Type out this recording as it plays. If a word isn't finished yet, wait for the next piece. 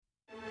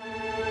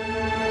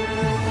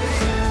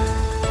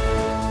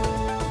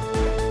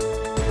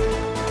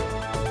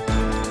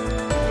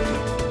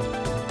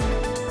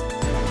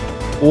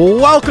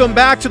Welcome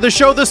back to the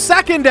show, the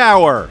second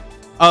hour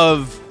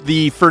of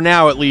the, for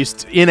now at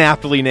least,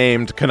 inaptly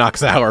named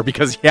Canucks Hour,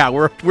 because, yeah,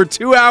 we're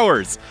 2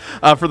 hours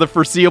for the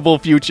foreseeable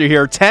future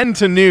here. 10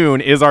 to noon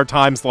is our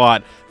time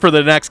slot for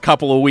the next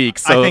couple of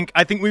weeks. So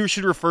I think we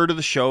should refer to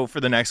the show for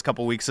the next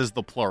couple of weeks as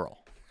the plural.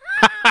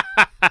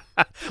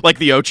 Like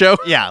the Ocho?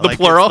 Yeah, the like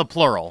plural? It's the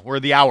plural. We're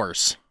the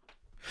hours.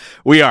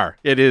 We are.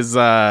 It is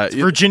it's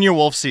Virginia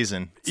Wolf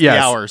season. It's yes. the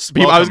hours.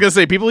 I was going to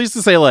say, people used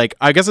to say, like,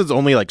 I guess it's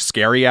only like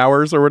scary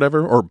hours or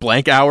whatever, or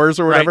blank hours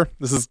or whatever. Right.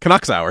 This is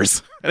Canucks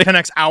hours.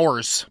 Canucks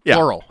hours,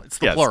 plural. It's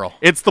the plural.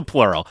 It's the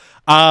plural.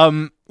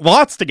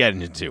 Lots to get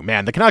into,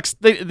 man. The Canucks,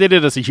 they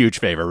did us a huge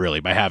favor, really,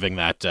 by having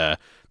that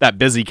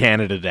busy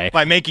Canada Day.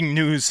 By making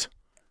news.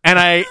 And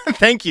I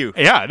thank you.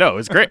 Yeah, no,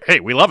 it's great. Hey,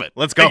 we love it.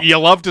 Let's go. You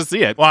love to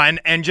see it. Well,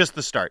 and just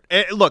the start.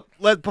 Look,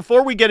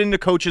 before we get into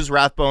coaches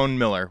Rathbone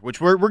Miller, which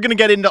we're going to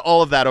get into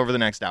all of that over the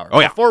next hour. Oh,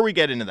 yeah. Before we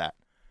get into that,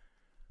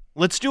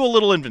 let's do a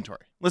little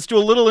inventory. Let's do a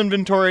little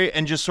inventory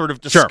and just sort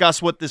of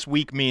discuss what this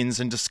week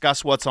means and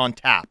discuss what's on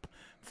tap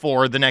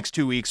for the next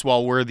 2 weeks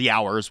while we're the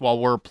hours, while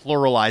we're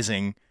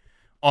pluralizing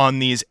on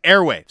these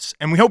airwaves.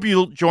 And we hope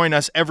you'll join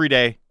us every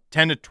day,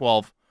 10 to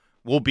 12.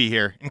 We'll be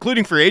here,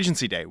 including Free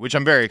Agency Day, which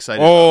I'm very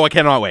excited about. I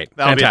cannot wait.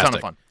 That'll Fantastic. be a ton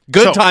of fun.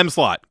 Good time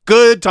slot.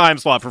 Good time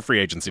slot for Free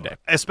Agency Day.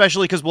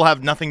 Especially because we'll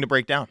have nothing to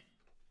break down.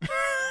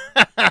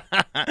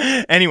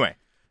 Anyway.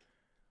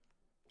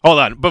 Hold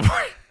on. Before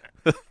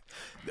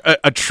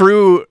a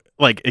true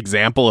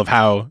example of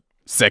how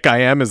sick I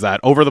am is that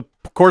over the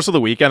course of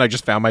the weekend, I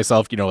just found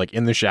myself,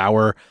 in the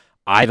shower,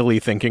 idly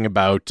thinking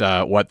about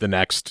what the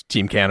next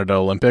Team Canada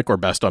Olympic or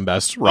Best on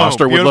Best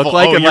roster would look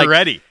like. And you're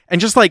ready.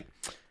 And just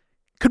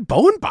could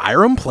Bowen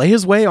Byram play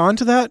his way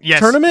onto that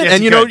tournament?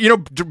 Yes,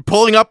 and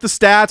pulling up the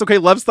stats, okay,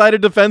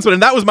 left-sided defenseman,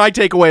 and that was my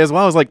takeaway as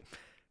well. I was like,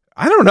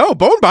 I don't know,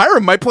 Bowen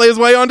Byram might play his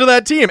way onto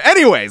that team.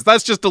 Anyways,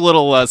 that's just a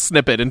little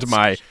snippet into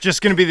my...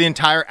 Just going to be the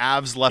entire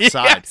Avs left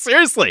side. Yeah,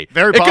 seriously.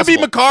 Very possible. It could be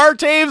Makar,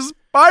 Taves,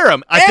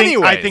 Byram.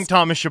 I think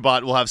Thomas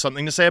Chabot will have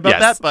something to say about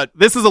that, but...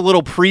 This is a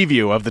little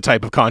preview of the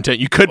type of content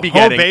you could be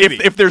getting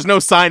if there's no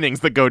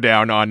signings that go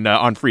down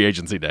on Free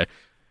Agency Day.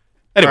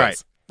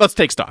 Anyways, Let's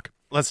take stock.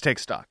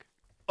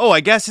 Oh,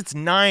 I guess it's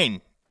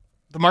 9.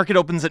 The market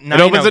opens at 9.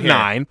 It opens at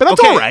 9, but that's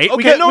all right.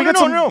 Okay,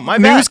 my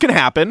bad. News can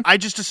happen. I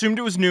just assumed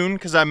it was noon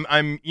because I'm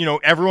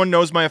everyone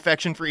knows my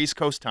affection for East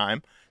Coast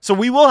time. So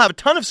we will have a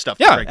ton of stuff.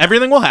 Yeah,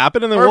 everything will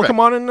happen, and then we'll come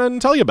on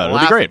and tell you about it.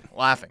 It'll be great.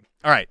 Laughing.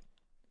 All right.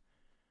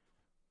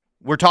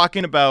 We're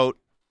talking about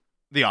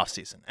the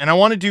offseason, and I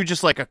want to do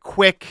just a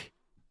quick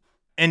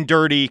and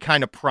dirty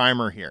kind of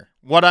primer here.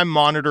 What I'm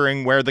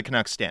monitoring, where the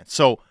Canucks stand.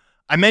 So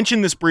I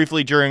mentioned this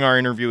briefly during our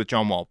interview with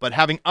John Wall, but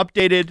having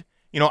updated...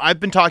 I've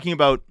been talking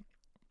about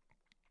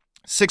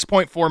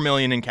 $6.4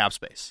 million in cap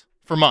space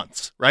for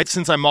months, right?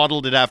 Since I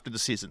modeled it after the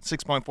season,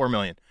 $6.4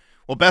 million.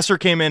 Well, Besser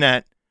came in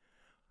at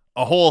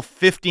a whole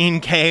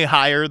 $15K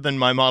higher than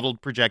my model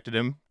projected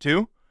him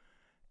to.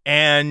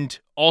 And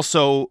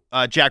also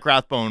Jack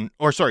Rathbone,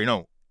 Andrei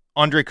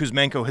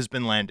Kuzmenko has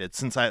been landed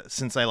since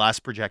I last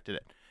projected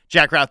it.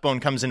 Jack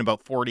Rathbone comes in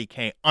about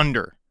 $40K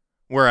under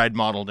where I'd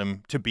modeled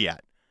him to be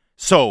at.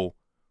 So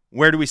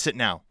where do we sit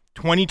now?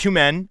 22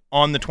 men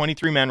on the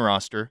 23-man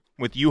roster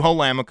with Juho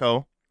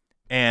Lammikko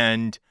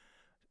and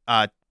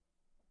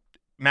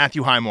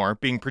Matthew Highmore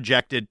being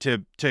projected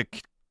to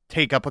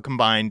take up a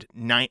combined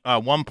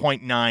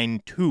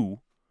 1.92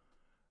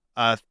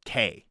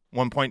 K,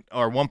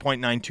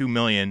 $1.92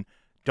 million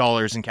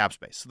in cap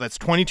space. So that's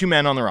 22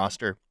 men on the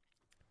roster,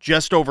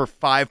 just over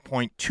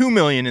 $5.2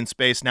 million in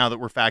space now that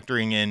we're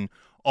factoring in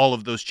all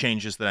of those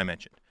changes that I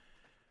mentioned.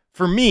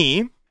 For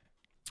me,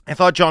 I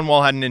thought John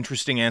Wall had an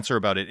interesting answer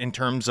about it in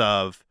terms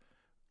of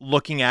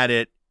looking at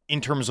it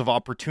in terms of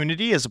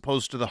opportunity as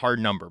opposed to the hard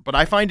number. But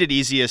I find it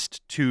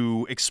easiest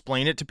to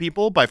explain it to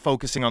people by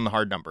focusing on the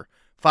hard number.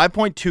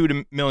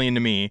 5.2 million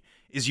to me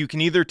is you can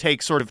either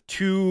take sort of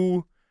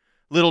 2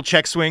 little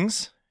check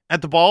swings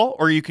at the ball,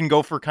 or you can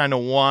go for kind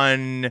of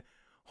 1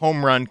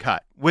 home run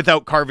cut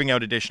without carving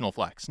out additional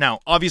flex.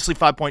 Now, obviously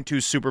 5.2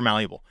 is super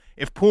malleable.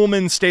 If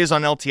Pullman stays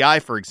on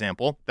LTI, for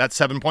example, that's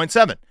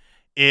 7.7.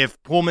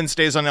 If Pullman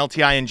stays on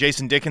LTI and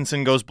Jason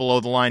Dickinson goes below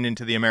the line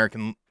into the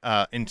American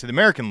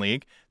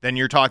League, then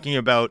you're talking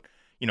about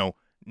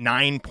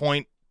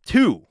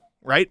 9.2,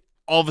 right?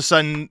 All of a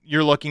sudden,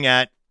 you're looking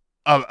at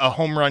a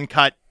home run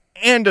cut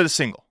and a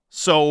single.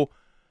 So,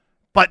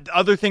 but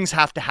other things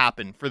have to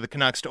happen for the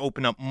Canucks to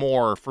open up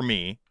more for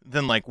me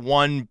than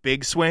 1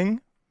 big swing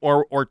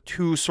or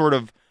 2 sort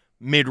of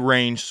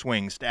mid-range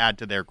swings to add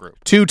to their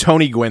group. 2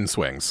 Tony Gwynn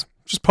swings.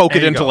 Just poke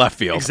it into left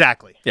field.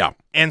 Exactly. Yeah.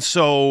 And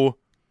so...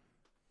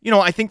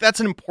 I think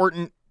that's an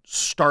important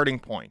starting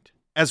point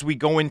as we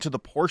go into the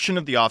portion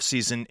of the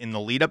offseason in the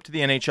lead up to the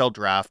NHL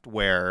draft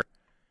where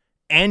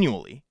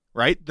annually,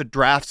 right, the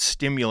draft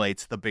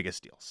stimulates the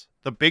biggest deals.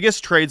 The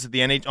biggest trades on the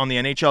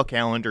NHL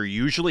calendar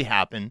usually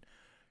happen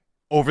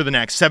over the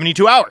next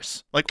 72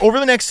 hours. Over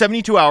the next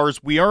 72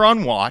 hours, we are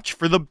on watch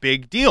for the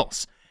big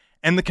deals.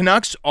 And the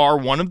Canucks are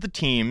one of the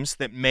teams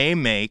that may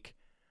make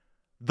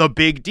the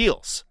big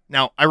deals.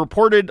 Now, I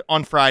reported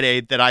on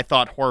Friday that I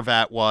thought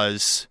Horvat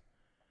was,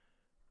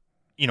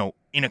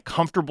 in a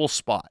comfortable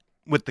spot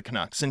with the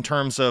Canucks in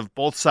terms of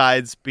both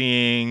sides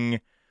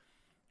being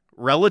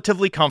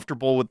relatively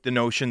comfortable with the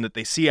notion that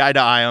they see eye to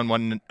eye on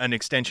what an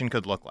extension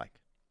could look like.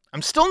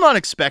 I'm still not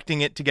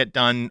expecting it to get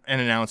done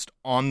and announced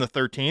on the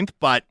 13th,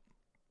 but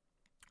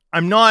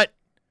I'm not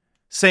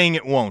saying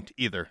it won't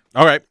either.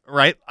 All right.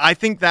 Right? I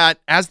think that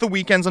as the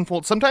weekends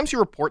unfold, sometimes you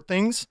report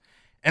things,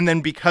 and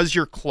then because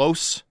you're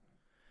close,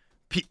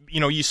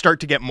 you start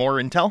to get more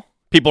intel.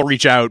 People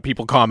reach out,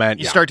 people comment.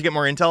 You start to get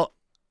more intel.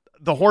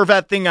 The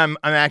Horvat thing I'm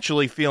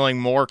actually feeling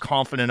more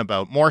confident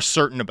about, more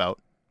certain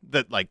about.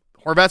 That, like,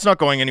 Horvat's not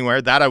going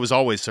anywhere. That I was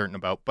always certain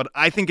about. But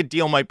I think a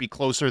deal might be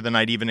closer than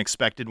I'd even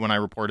expected when I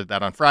reported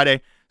that on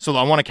Friday. So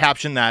I want to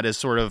caption that as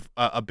sort of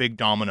a big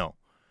domino.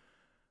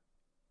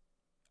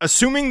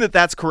 Assuming that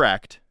that's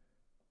correct,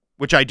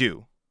 which I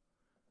do,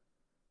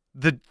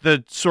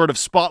 the sort of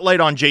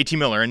spotlight on JT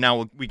Miller, and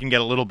now we can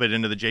get a little bit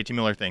into the JT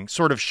Miller thing,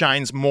 sort of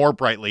shines more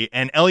brightly.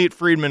 And Elliot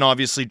Friedman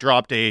obviously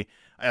dropped a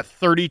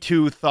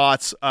 32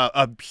 thoughts,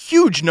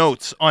 huge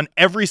notes on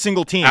every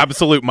single team.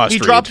 Absolute must He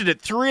read. dropped it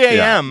at 3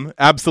 a.m. Yeah,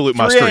 absolute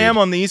must 3 read. a.m.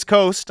 on the East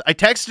Coast. I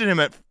texted him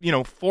at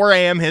 4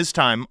 a.m. his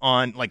time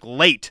on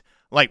late.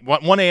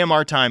 1 a.m.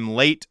 our time,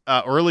 late,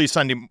 early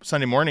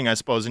Sunday morning, I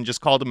suppose, and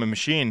just called him a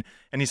machine.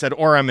 And he said,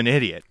 or I'm an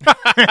idiot.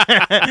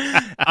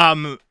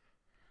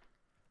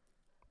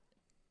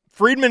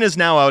 Friedman is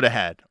now out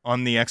ahead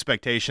on the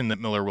expectation that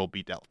Miller will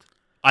be dealt,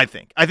 I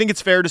think. I think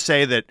it's fair to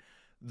say that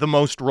the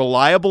most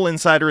reliable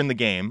insider in the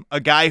game, a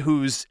guy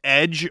whose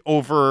edge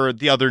over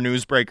the other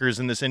newsbreakers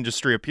in this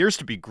industry appears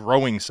to be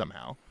growing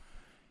somehow,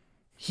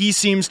 he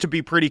seems to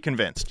be pretty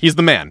convinced. He's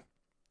the man.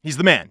 He's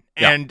the man.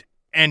 Yeah.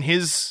 And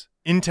his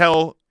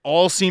intel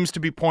all seems to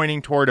be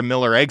pointing toward a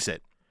Miller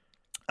exit.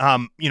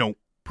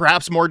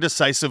 Perhaps more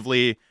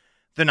decisively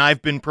than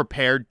I've been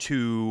prepared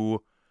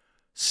to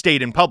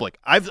state in public.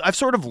 I've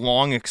sort of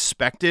long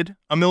expected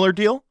a Miller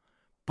deal,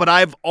 but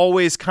I've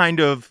always kind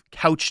of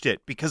couched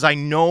it because I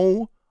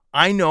know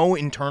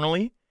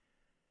internally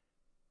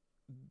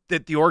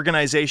that the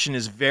organization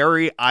is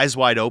very eyes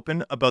wide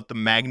open about the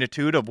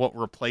magnitude of what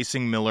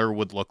replacing Miller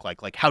would look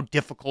like how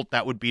difficult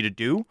that would be to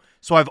do.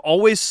 So I've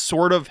always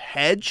sort of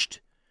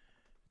hedged,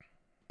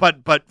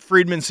 but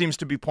Friedman seems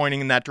to be pointing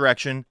in that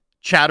direction.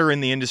 Chatter in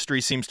the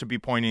industry seems to be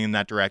pointing in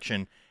that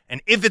direction.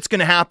 And if it's going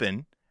to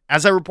happen,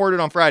 as I reported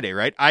on Friday,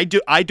 right? I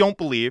don't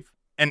believe,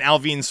 and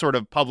Alvin sort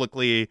of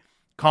publicly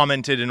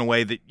commented in a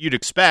way that you'd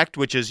expect,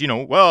 which is,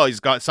 he's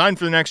got signed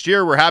for the next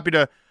year. We're happy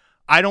to.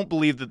 I don't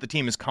believe that the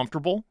team is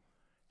comfortable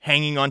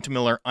hanging on to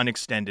Miller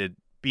unextended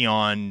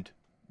beyond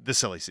the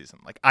silly season.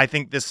 I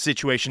think this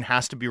situation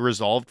has to be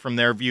resolved from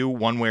their view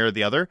one way or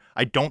the other.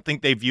 I don't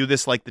think they view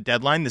this like the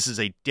deadline. This is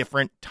a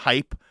different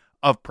type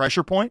of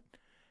pressure point.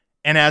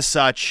 And as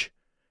such,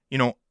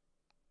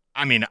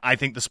 I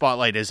think the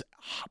spotlight is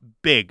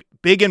big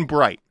and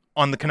bright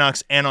on the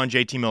Canucks and on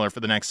JT Miller for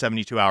the next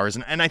 72 hours.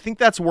 And I think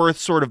that's worth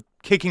sort of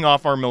kicking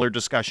off our Miller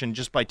discussion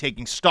just by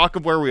taking stock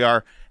of where we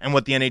are and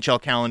what the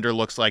NHL calendar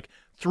looks like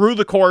through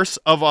the course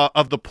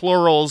of the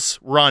Plural's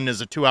run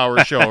as a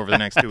 2-hour show over the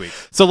next 2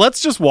 weeks. So let's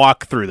just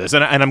walk through this.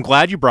 And I'm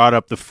glad you brought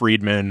up the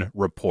Friedman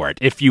report.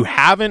 If you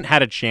haven't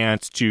had a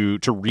chance to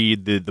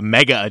read the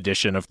mega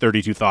edition of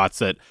 32 Thoughts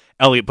that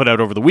Elliot put out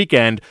over the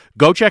weekend,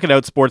 go check it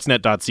out,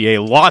 sportsnet.ca.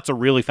 Lots of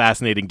really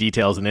fascinating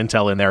details and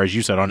intel in there, as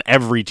you said, on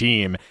every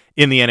team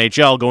in the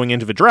NHL going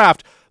into the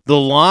draft. The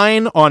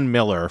line on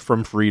Miller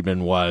from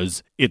Friedman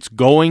was, it's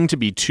going to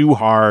be too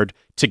hard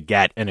to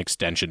get an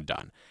extension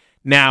done.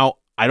 Now,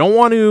 I don't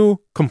want to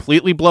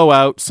completely blow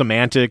out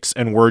semantics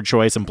and word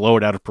choice and blow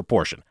it out of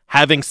proportion.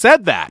 Having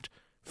said that,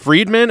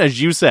 Friedman,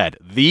 as you said,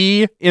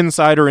 the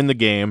insider in the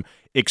game,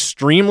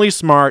 extremely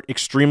smart,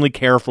 extremely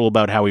careful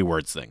about how he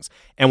words things.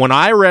 And when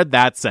I read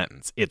that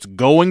sentence, it's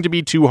going to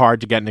be too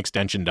hard to get an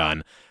extension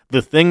done,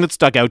 the thing that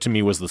stuck out to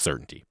me was the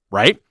certainty,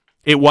 right?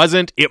 It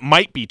wasn't, it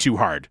might be too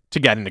hard to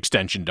get an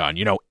extension done.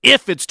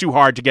 If it's too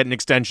hard to get an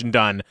extension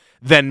done,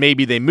 then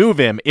maybe they move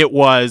him. It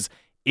was,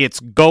 it's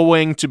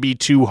going to be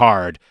too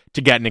hard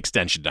to get an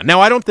extension done.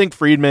 Now, I don't think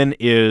Friedman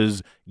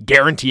is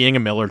guaranteeing a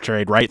Miller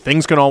trade, right?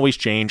 Things can always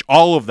change,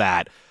 all of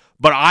that.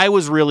 But I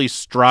was really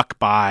struck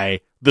by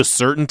the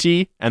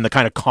certainty and the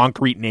kind of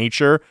concrete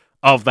nature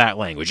of that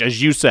language.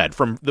 As you said,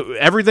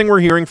 everything we're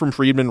hearing from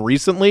Friedman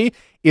recently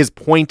is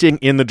pointing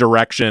in the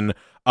direction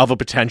of a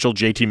potential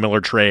JT Miller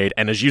trade.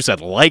 And as you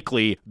said,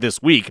 likely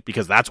this week,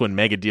 because that's when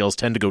mega deals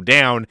tend to go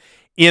down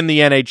in the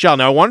NHL.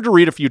 Now, I wanted to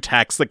read a few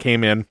texts that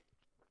came in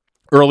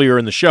earlier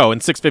in the show,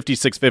 and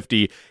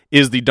 650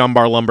 is the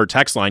Dunbar Lumber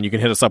text line. You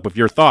can hit us up with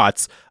your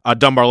thoughts.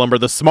 Dunbar Lumber,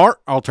 the smart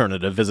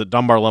alternative. Visit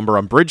Dunbar Lumber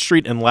on Bridge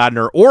Street in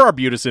Ladner or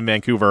Arbutus in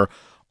Vancouver,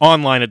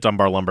 online at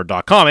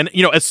dunbarlumber.com. And,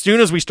 as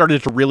soon as we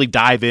started to really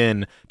dive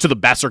in to the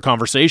Boeser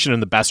conversation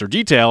and the Boeser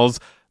details,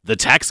 The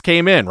text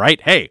came in,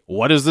 right? Hey,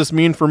 what does this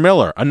mean for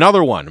Miller?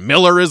 Another one.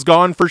 Miller is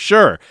gone for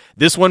sure.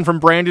 This one from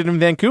Brandon in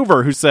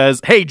Vancouver who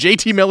says, hey,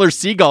 JT Miller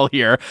Seagull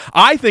here.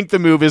 I think the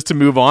move is to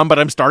move on, but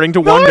I'm starting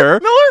to wonder.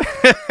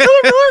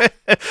 Miller.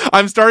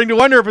 I'm starting to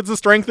wonder if it's a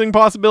strengthening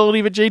possibility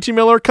that JT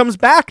Miller comes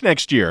back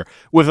next year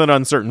with an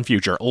uncertain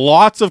future.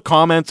 Lots of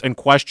comments and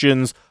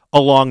questions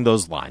along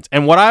those lines.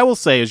 And what I will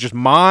say is just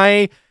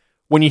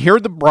when you hear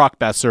the Brock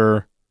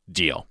Boeser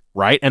deal,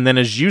 right? And then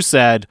as you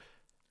said,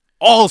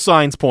 all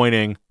signs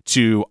pointing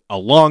to a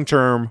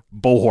long-term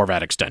Bo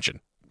Horvat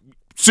extension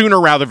sooner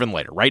rather than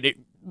later, right?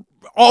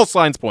 All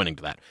signs pointing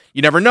to that.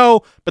 You never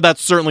know, but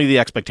that's certainly the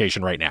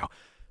expectation right now.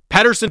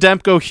 Pettersson,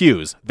 Demko,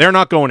 Hughes, they're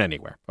not going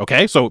anywhere,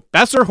 okay? So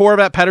Boeser,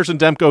 Horvat, Pettersson,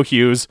 Demko,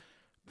 Hughes,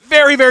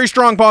 very, very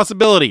strong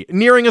possibility,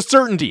 nearing a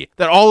certainty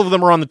that all of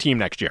them are on the team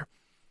next year.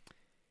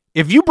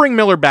 If you bring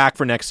Miller back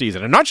for next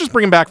season, and not just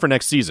bring him back for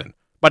next season,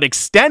 but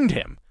extend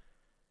him,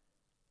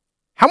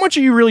 how much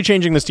are you really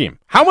changing this team?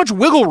 How much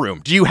wiggle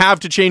room do you have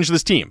to change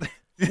this team?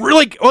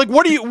 Really,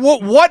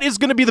 what is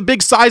going to be the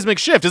big seismic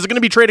shift? Is it going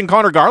to be trading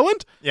Connor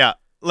Garland? Yeah,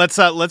 let's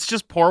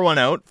just pour one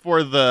out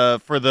for the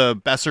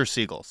Boeser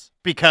Seagulls,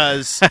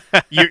 because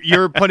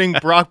you're putting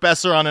Brock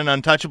Boeser on an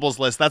untouchables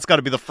list. That's got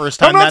to be the first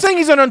time. I'm not saying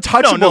he's an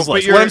untouchables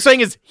list. What I'm saying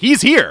is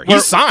he's here.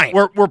 He's signed.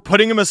 We're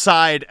putting him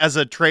aside as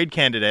a trade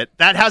candidate.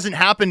 That hasn't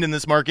happened in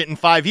this market in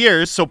 5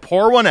 years. So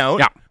pour one out.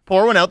 Yeah.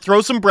 Pour one out.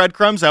 Throw some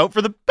breadcrumbs out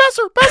for the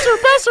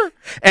Boeser.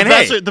 And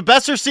the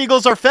Boeser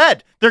Seagulls are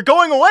fed. They're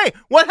going away.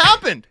 What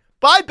happened?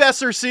 Bye,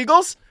 Boeser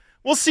Seagulls.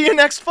 We'll see you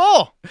next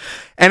fall.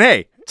 And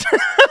hey,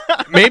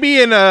 maybe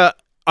in a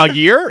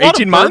year,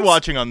 18 months.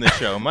 Watching on this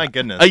show, my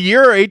goodness. A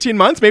year or 18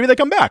 months, maybe they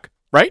come back,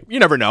 right? You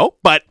never know,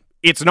 but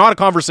it's not a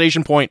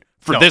conversation point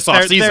for this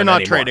offseason. They're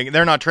not anymore. trading.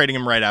 They're not trading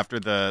him right after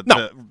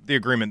the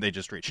agreement they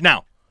just reached.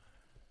 Now,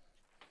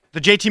 the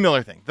JT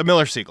Miller thing, the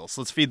Miller Seagulls.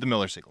 Let's feed the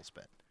Miller Seagulls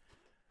bit.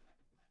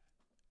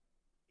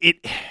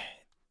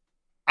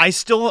 I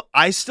still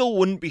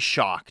wouldn't be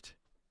shocked.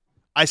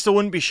 I still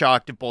wouldn't be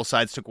shocked if both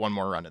sides took one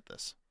more run at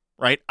this,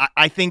 right?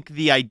 I think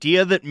the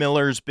idea that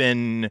Miller's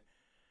been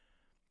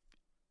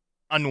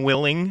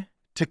unwilling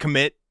to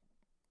commit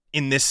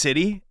in this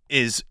city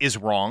is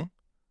wrong,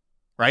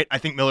 right? I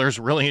think Miller's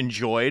really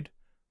enjoyed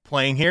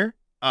playing here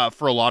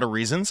for a lot of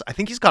reasons. I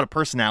think he's got a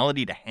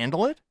personality to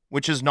handle it,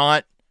 which is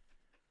not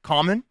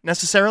common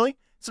necessarily.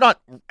 It's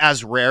not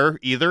as rare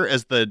either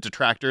as the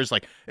detractors,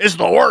 like, it's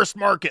the worst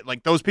market.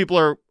 Like, those people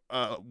are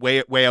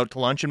way out to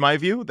lunch, in my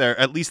view.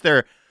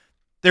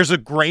 There's a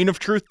grain of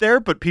truth there,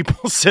 but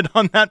people sit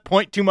on that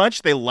point too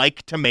much. They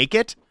like to make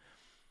it.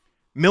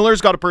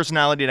 Miller's got a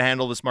personality to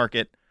handle this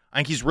market. I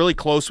think he's really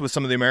close with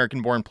some of the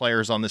American-born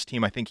players on this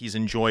team. I think he's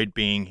enjoyed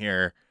being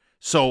here.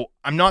 So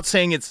I'm not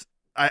saying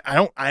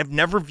I've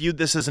never viewed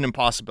this as an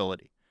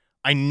impossibility.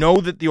 I know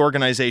that the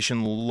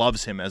organization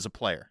loves him as a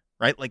player,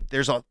 right? Like,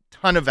 there's a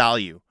ton of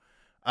value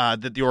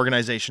that the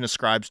organization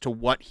ascribes to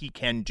what he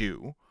can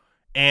do.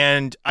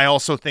 And I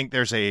also think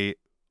there's a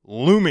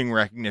looming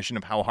recognition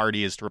of how hard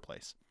he is to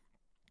replace.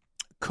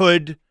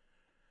 Could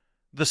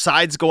the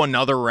sides go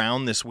another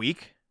round this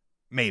week?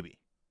 Maybe.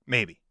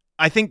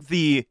 I think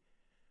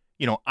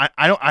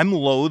I'm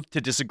loath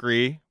to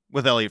disagree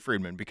with Elliot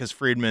Friedman, because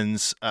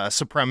Friedman's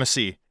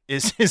supremacy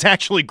is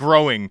actually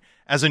growing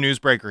as a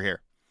newsbreaker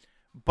here.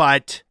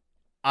 But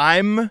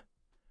I'm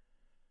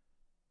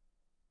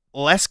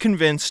less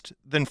convinced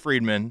than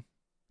Friedman.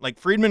 Like,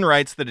 Friedman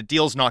writes that a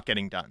deal's not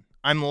getting done.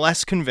 I'm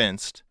less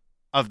convinced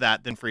of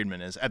that than Friedman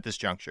is at this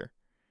juncture.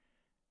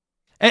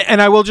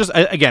 And I will just,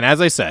 again, as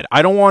I said,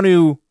 I don't want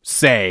to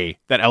say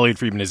that Elliot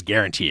Friedman is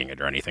guaranteeing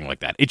it or anything like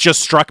that. It just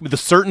struck me, the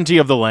certainty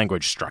of the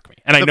language struck me.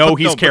 And I know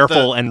he's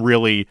careful and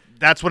really...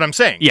 That's what I'm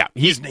saying. Yeah,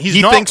 he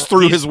thinks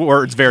through his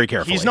words very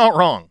carefully. He's not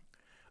wrong.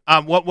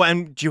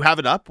 Do you have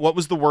it up? What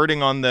was the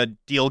wording on the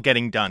deal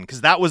getting done?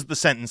 Because that was the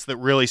sentence that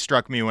really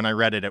struck me when I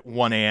read it at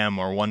 1 a.m.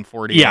 or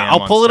 1:40 a.m. Yeah,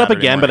 I'll pull it up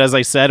again, morning. but as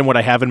I said, and what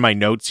I have in my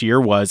notes here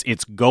was,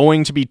 it's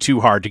going to be too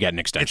hard to get an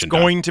extension done.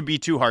 It's going to be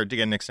too hard to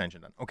get an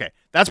extension done. Okay,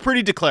 that's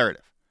pretty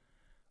declarative.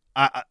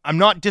 I'm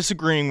not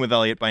disagreeing with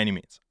Elliot by any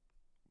means.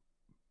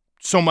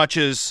 So much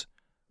as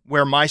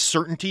where my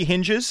certainty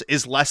hinges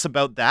is less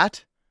about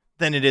that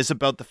than it is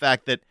about the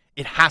fact that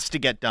it has to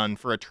get done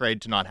for a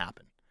trade to not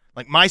happen.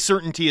 Like, my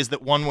certainty is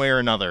that one way or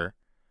another,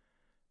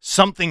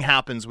 something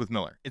happens with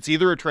Miller. It's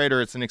either a trade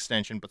or it's an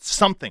extension, but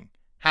something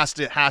has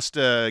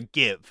to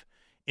give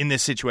in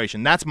this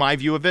situation. That's my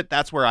view of it.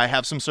 That's where I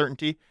have some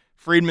certainty.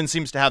 Friedman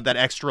seems to have that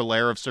extra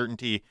layer of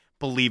certainty,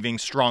 believing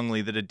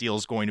strongly that a deal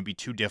is going to be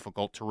too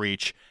difficult to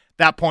reach.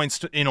 That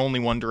points in only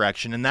one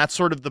direction, and that's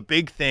sort of the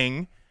big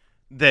thing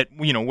that,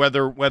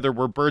 whether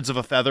we're birds of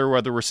a feather,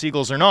 whether we're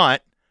seagulls or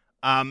not,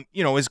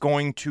 is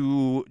going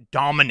to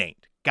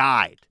dominate,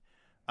 guide,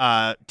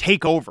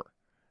 take over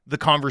the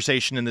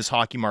conversation in this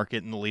hockey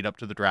market in the lead up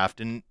to the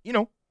draft. And,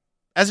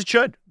 as it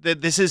should,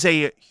 this is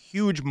a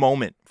huge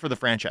moment for the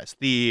franchise.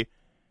 The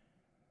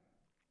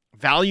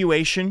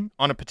valuation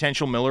on a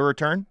potential Miller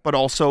return, but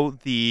also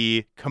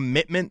the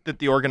commitment that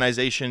the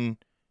organization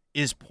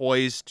is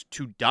poised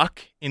to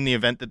duck in the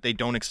event that they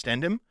don't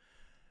extend him.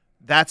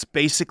 that's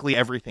basically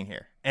everything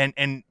here.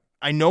 And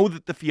I know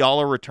that the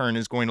Fiala return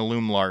is going to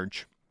loom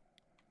large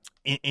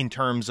in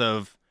terms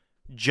of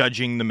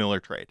judging the Miller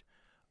trade.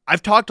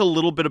 I've talked a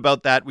little bit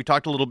about that. We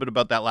talked a little bit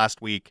about that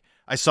last week.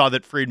 I saw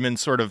that Friedman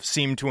sort of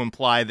seemed to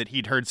imply that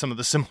he'd heard some of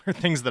the similar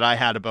things that I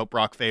had about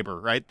Brock Faber,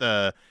 right?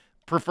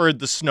 Preferred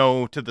the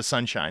snow to the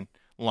sunshine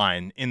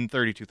line in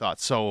 32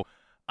 Thoughts. So,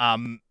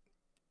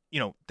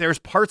 there's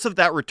parts of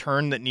that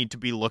return that need to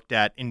be looked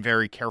at in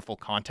very careful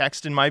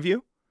context, in my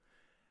view.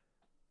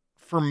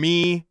 For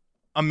me,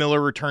 a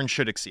Miller return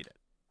should exceed it.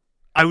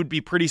 I would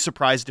be pretty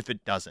surprised if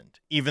it doesn't,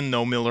 even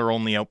though Miller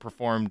only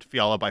outperformed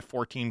Fiala by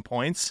 14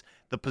 points.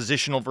 The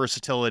positional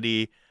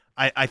versatility,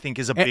 I think,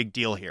 is a big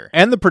deal here.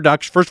 And the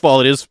production, first of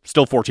all, it is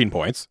still 14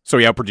 points, so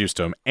he outproduced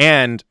him,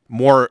 and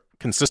more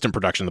consistent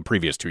production the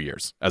previous 2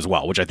 years as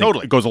well, which I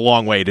think goes a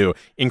long way to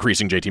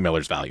increasing JT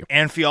Miller's value.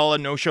 And Fiala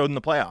no-showed in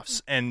the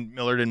playoffs, and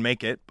Miller didn't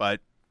make it,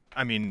 but,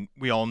 I mean,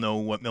 we all know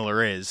what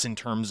Miller is in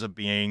terms of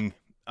being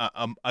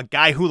a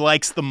guy who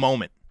likes the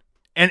moment.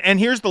 And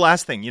here's the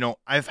last thing.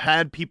 I've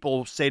had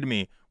people say to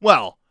me,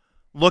 well,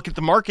 look at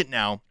the market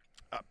now.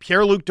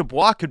 Pierre-Luc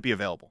Dubois could be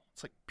available.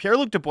 It's like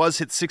Pierre-Luc Dubois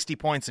hit 60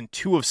 points in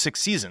 2 of 6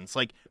 seasons.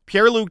 Like,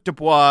 Pierre-Luc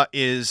Dubois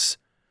is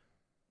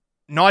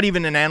not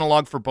even an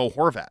analog for Bo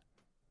Horvat.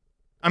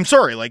 I'm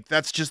sorry,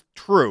 that's just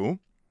true.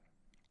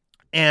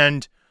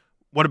 And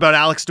what about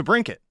Alex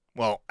DeBrincat?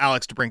 Well,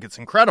 Alex DeBrincat's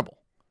incredible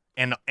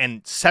and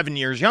 7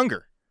 years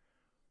younger.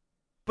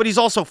 But he's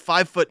also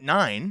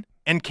 5'9"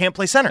 and can't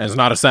play center. And is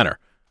not a center.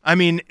 I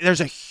mean,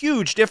 there's a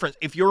huge difference.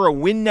 If you're a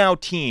win-now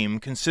team,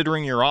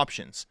 considering your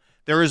options,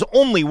 there is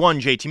only one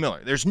JT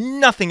Miller. There's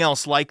nothing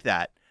else like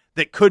that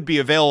could be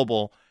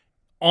available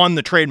on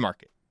the trade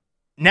market.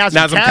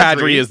 Nazem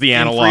Kadri is the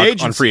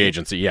analog on free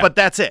agency, yeah. But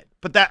that's it.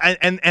 But that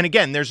and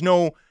again, there's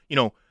no,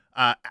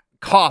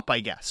 Kopp,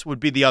 I guess,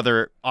 would be the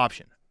other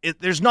option.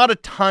 There's not a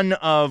ton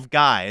of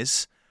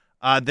guys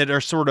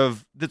that sort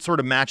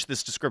of match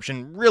this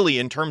description. Really,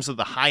 in terms of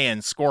the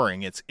high-end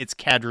scoring, it's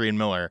Kadri and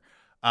Miller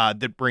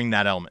that bring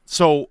that element.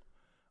 So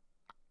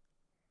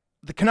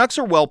the Canucks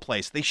are well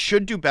placed. They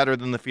should do better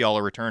than the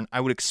Fiala return.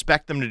 I would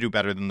expect them to do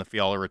better than the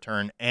Fiala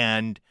return.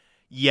 And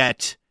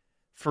yet,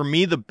 for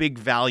me, the big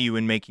value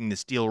in making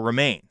this deal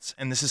remains.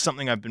 And this is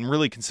something I've been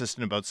really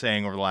consistent about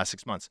saying over the last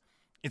 6 months.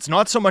 It's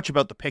not so much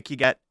about the pick you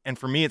get. And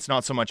for me, it's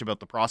not so much about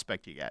the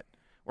prospect you get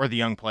or the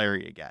young player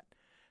you get,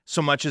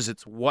 so much as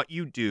it's what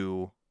you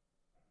do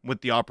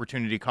with the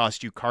opportunity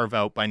cost you carve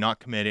out by not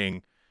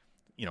committing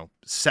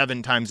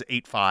 7 times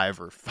 8.5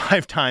 or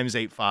 5 times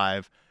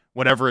 8.5,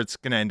 whatever it's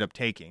going to end up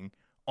taking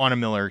on a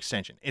Miller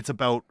extension. It's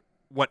about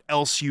what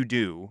else you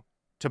do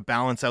to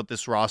balance out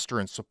this roster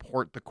and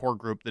support the core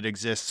group that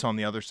exists on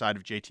the other side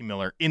of JT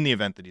Miller in the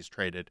event that he's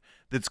traded,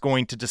 that's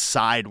going to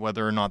decide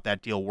whether or not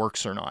that deal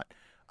works or not.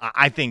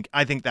 I think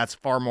that's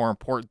far more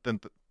important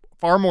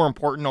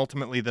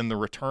ultimately than the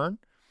return.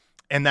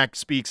 And that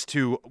speaks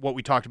to what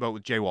we talked about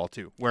with J-Wall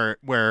too,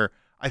 where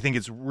I think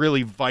it's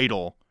really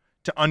vital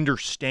to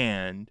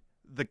understand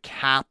the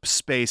cap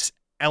space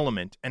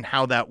element and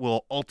how that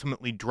will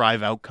ultimately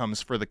drive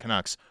outcomes for the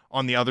Canucks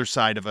on the other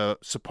side of a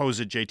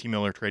supposed JT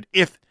Miller trade,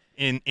 if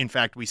in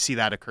fact we see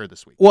that occur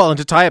this week. Well, and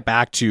to tie it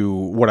back to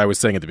what I was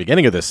saying at the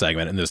beginning of this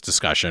segment in this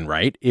discussion,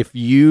 right? If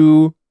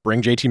you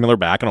bring JT Miller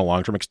back on a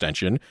long-term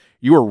extension,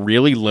 you are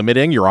really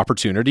limiting your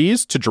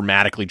opportunities to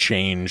dramatically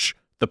change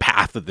the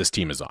path that this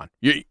team is on.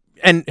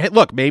 And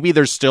look, maybe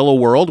there's still a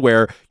world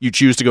where you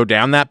choose to go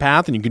down that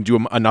path and you can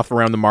do enough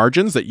around the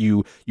margins that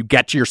you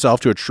get to yourself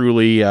to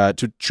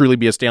truly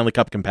be a Stanley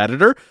Cup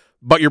competitor.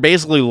 But you're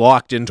basically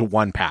locked into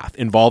one path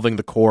involving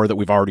the core that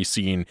we've already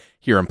seen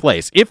here in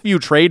place. If you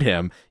trade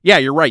him, yeah,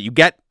 you're right. You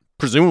get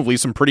presumably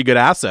some pretty good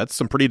assets,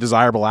 some pretty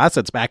desirable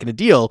assets back in a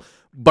deal,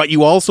 but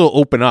you also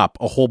open up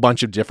a whole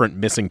bunch of different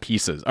missing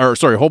pieces,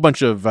 a whole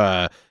bunch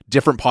of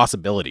different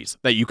possibilities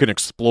that you can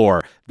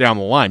explore down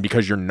the line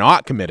because you're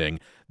not committing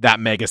that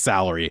mega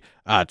salary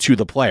to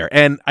the player.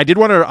 And I did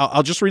want to,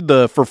 I'll just read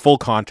for full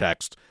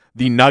context,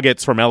 the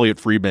nuggets from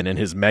Elliot Friedman in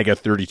his mega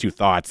 32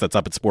 thoughts that's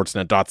up at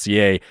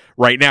sportsnet.ca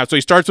right now. So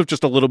he starts with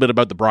just a little bit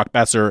about the Brock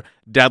Boeser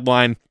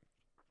deadline.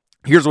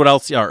 Here's what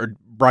else, or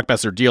Brock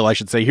Boeser deal, I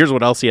should say. Here's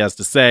what else he has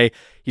to say.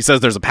 He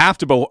says there's a path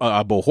to Bo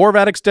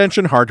Horvat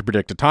extension, hard to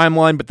predict a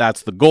timeline, but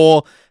that's the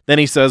goal. Then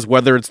he says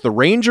whether it's the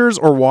Rangers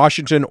or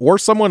Washington or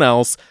someone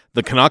else,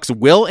 the Canucks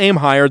will aim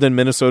higher than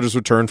Minnesota's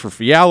return for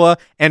Fiala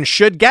and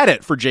should get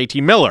it for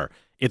JT Miller.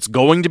 It's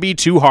going to be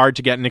too hard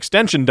to get an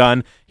extension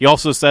done. He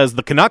also says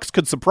the Canucks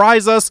could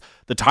surprise us.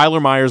 The Tyler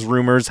Myers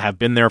rumors have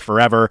been there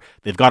forever.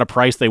 They've got a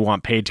price they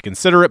want paid to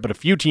consider it, but a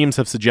few teams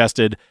have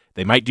suggested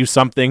they might do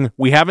something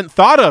we haven't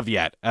thought of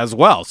yet as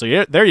well. So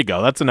yeah, there you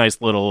go. That's a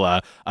nice little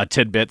a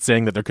tidbit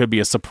saying that there could be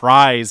a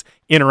surprise,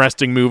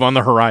 interesting move on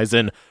the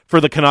horizon for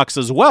the Canucks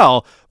as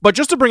well. But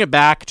just to bring it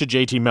back to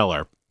JT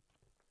Miller,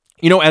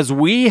 as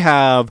we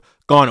have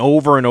gone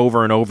over and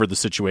over and over the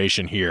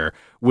situation here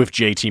with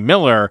JT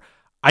Miller,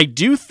 I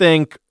do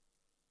think,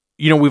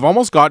 we've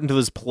almost gotten to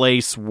this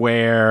place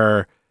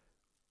where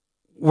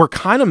we're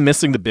kind of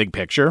missing the big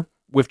picture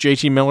with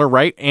JT Miller,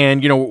 right?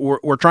 And,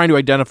 we're trying to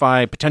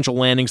identify potential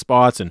landing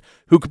spots and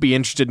who could be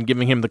interested in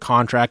giving him the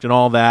contract and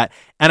all that.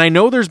 And I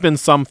know there's been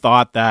some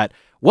thought that,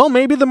 well,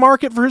 maybe the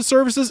market for his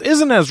services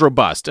isn't as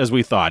robust as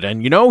we thought.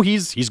 And,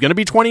 he's going to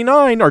be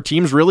 29. Our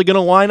team's really going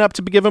to line up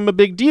to give him a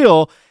big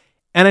deal.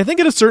 And I think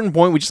at a certain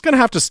point, we're just going to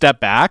have to step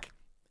back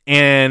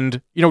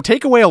and,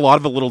 take away a lot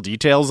of the little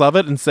details of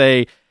it and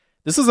say,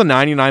 this is a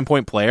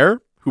 99-point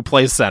player who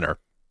plays center.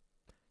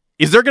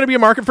 Is there going to be a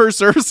market for his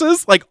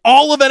services? Like,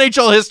 all of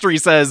NHL history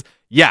says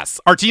yes.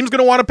 Our team's going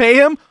to want to pay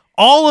him.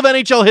 All of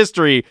NHL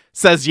history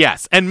says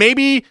yes. And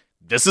maybe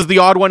this is the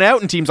odd one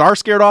out and teams are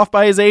scared off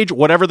by his age,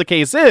 whatever the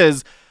case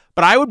is.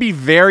 But I would be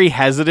very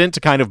hesitant to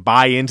kind of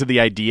buy into the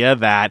idea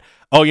that,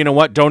 oh, you know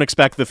what? Don't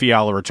expect the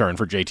Fiala return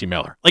for JT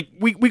Miller. Like,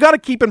 we got to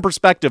keep in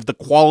perspective the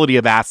quality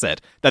of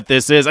asset that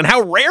this is and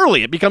how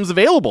rarely it becomes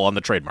available on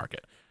the trade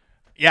market.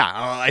 Yeah,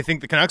 I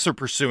think the Canucks are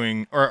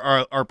pursuing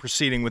or are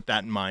proceeding with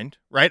that in mind,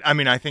 right? I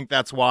mean, I think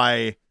that's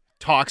why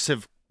talks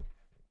have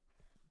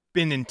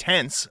been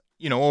intense,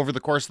 over the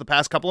course of the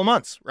past couple of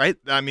months, right?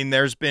 I mean,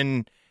 there's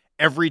been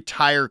every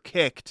tire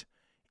kicked,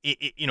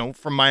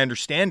 from my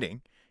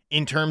understanding,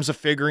 in terms of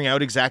figuring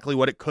out exactly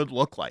what it could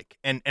look like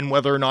and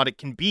whether or not it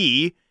can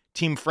be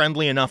team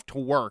friendly enough to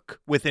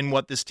work within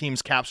what this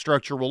team's cap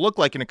structure will look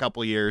like in a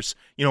couple of years,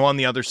 on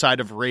the other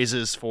side of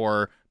raises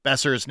for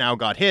Besser's now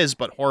got his,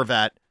 but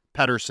Horvat,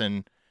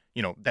 Pettersson,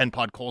 then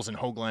Podkolzin and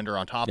Höglander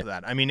on top of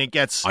that. I mean, it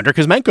gets under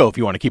Kuzmenko if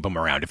you want to keep him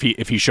around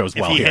if he shows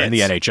well here in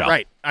the NHL.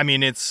 Right. I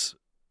mean, it's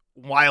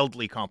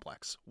wildly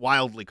complex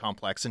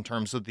in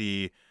terms of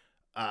the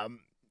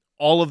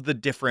all of the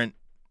different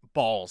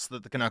balls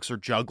that the Canucks are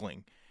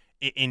juggling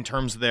in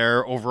terms of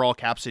their overall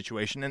cap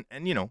situation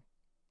and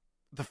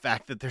the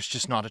fact that there's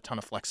just not a ton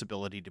of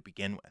flexibility to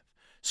begin with.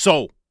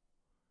 So,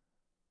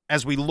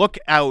 as we look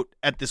out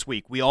at this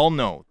week, we all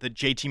know that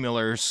JT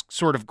Miller is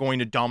sort of going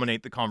to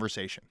dominate the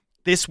conversation.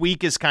 This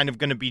week is kind of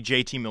going to be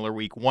JT Miller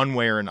week one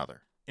way or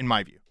another, in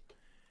my view.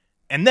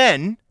 And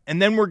then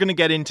we're going to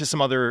get into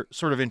some other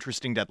sort of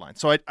interesting deadlines.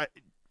 So I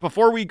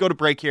before we go to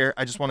break here,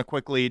 I just want to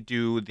quickly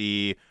do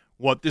the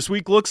what this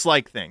week looks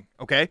like thing,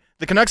 okay?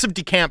 The Canucks have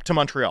decamped to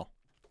Montreal.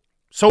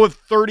 So have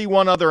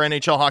 31 other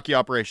NHL hockey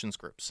operations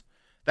groups.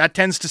 That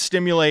tends to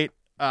stimulate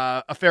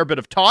a fair bit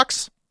of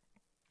talks.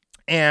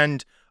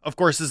 And of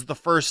course, this is the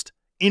first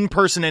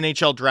in-person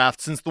NHL draft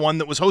since the one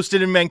that was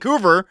hosted in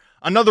Vancouver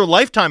another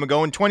lifetime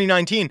ago in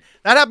 2019.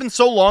 That happened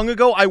so long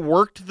ago, I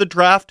worked the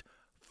draft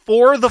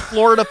for the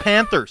Florida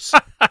Panthers.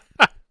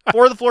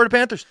 For the Florida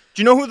Panthers.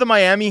 Do you know who the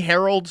Miami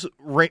Herald's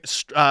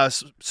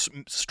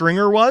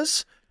stringer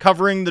was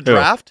covering the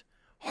draft?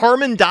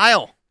 Harman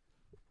Dial.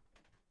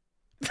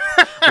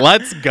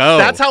 Let's go.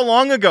 That's how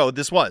long ago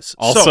this was.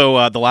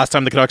 Also, the last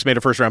time the Canucks made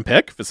a first-round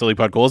pick, Vasily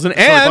Podkolzin,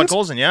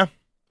 yeah.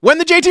 When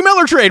the JT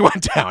Miller trade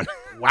went down.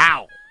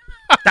 Wow.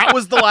 That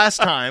was the last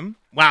time.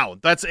 Wow,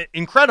 that's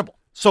incredible.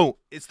 So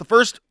it's the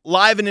first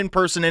live and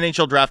in-person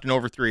NHL draft in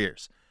over 3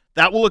 years.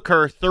 That will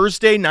occur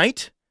Thursday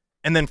night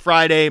and then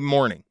Friday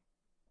morning.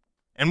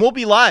 And we'll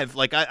be live.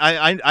 Like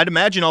I'd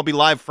imagine I'll be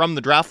live from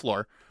the draft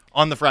floor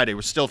on the Friday.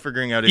 We're still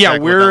figuring out exactly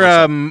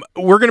we're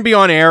going to be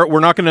on air. We're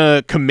not going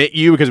to commit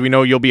you because we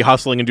know you'll be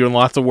hustling and doing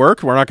lots of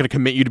work. We're not going to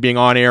commit you to being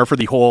on air for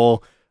the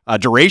whole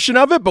duration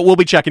of it, but we'll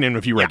be checking in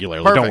with you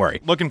regularly. Perfect. Don't worry.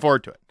 Looking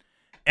forward to it.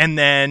 And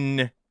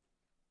then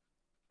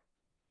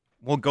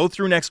we'll go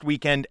through next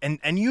weekend, and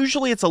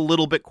usually it's a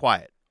little bit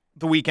quiet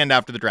the weekend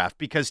after the draft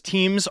because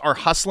teams are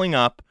hustling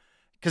up.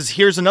 Because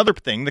here's another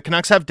thing. The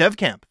Canucks have Dev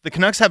Camp. The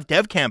Canucks have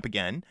Dev Camp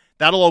again.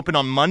 That'll open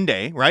on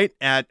Monday, right,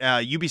 at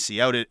UBC,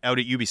 out at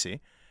UBC.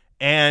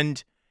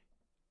 And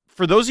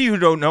for those of you who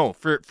don't know,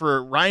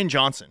 for Ryan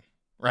Johnson,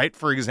 right,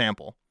 for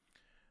example,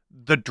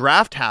 the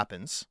draft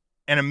happens,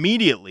 and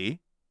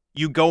immediately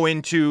you go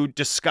into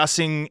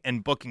discussing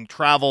and booking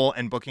travel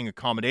and booking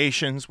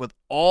accommodations with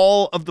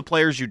all of the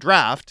players you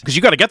draft. Because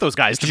you got to get those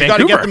guys to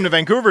Vancouver. You got to get them to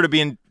Vancouver to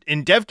be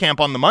in Dev Camp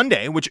on the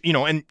Monday, which,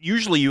 and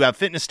usually you have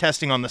fitness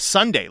testing on the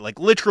Sunday. Like,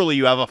 literally,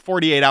 you have a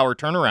 48-hour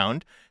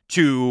turnaround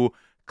to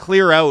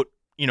clear out,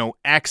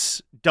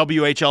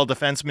 ex-WHL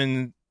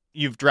defenseman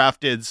you've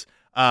drafted's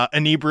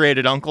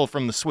inebriated uncle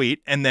from the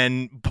suite and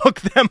then book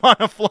them on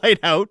a flight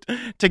out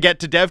to get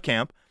to Dev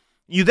Camp.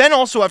 You then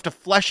also have to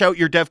flesh out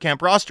your Dev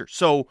Camp roster.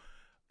 So,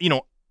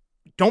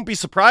 don't be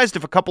surprised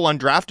if a couple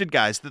undrafted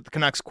guys that the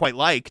Canucks quite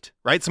liked,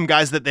 right? Some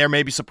guys that they're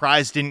maybe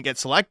surprised didn't get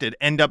selected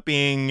end up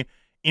being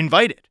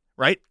invited,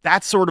 right?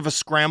 That's sort of a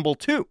scramble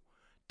too.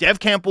 Dev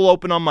Camp will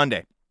open on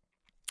Monday.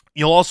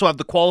 You'll also have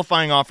the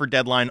qualifying offer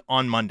deadline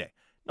on Monday.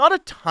 Not a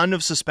ton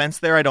of suspense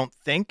there, I don't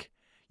think.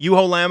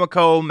 Juho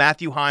Lammikko,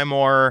 Matthew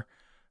Highmore,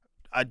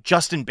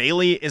 Justin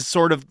Bailey is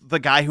sort of the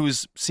guy who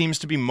seems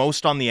to be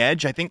most on the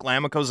edge. I think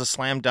Lammikko's a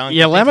slam dunk.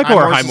 Yeah, Lammikko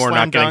or Highmore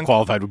not getting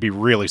qualified would be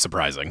really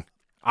surprising,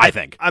 I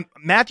think.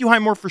 Matthew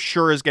Highmore for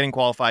sure is getting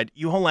qualified.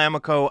 Juho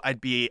Lammikko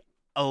I'd be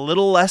a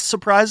little less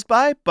surprised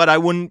by, but I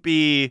wouldn't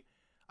be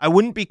I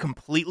wouldn't be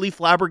completely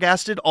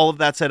flabbergasted. All of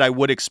that said, I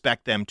would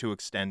expect them to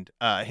extend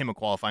him a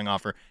qualifying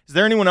offer. Is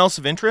there anyone else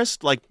of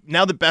interest? Like,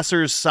 now that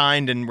Besser's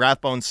signed and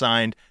Rathbone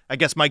signed, I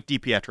guess Mike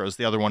DiPietro is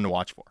the other one to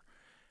watch for.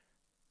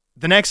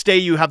 The next day,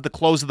 you have the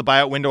close of the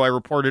buyout window. I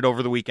reported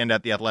over the weekend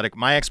at The Athletic.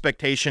 My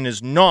expectation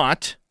is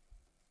not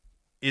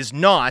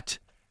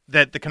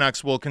that the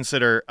Canucks will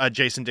consider a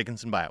Jason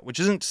Dickinson buyout, which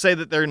isn't to say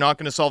that they're not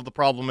going to solve the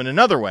problem in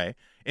another way.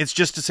 It's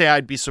just to say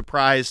I'd be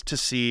surprised to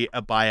see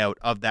a buyout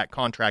of that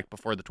contract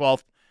before the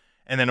 12th.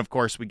 And then, of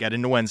course, we get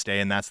into Wednesday,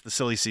 and that's the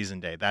silly season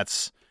day.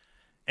 That's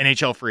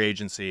NHL free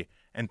agency,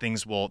 and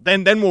things will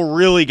then we'll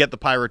really get the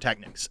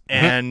pyrotechnics.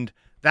 Mm-hmm. And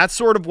that's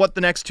sort of what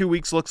the next 2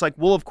 weeks looks like.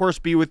 We'll, of course,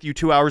 be with you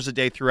 2 hours a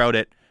day throughout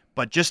it.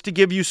 But just to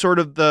give you sort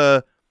of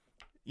the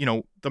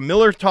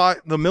Miller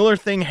talk, the Miller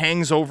thing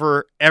hangs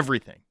over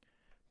everything.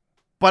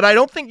 But I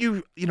don't think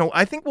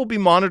I think we'll be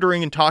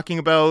monitoring and talking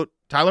about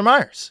Tyler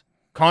Myers,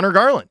 Connor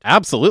Garland,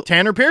 absolutely,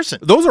 Tanner Pearson.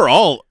 Those are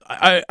all.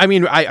 I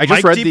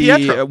just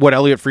read what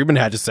Elliot Friedman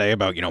had to say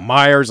about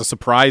Myers, a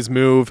surprise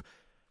move.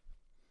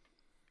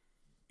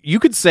 You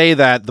could say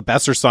that the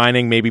Besser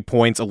signing maybe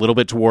points a little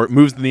bit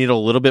moves the needle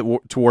a little bit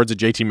towards a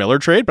JT Miller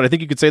trade, but I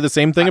think you could say the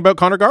same thing about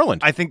Connor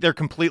Garland. I think they're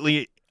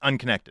completely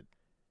unconnected.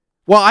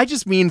 Well, I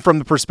just mean from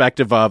the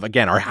perspective of,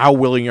 again, how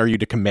willing are you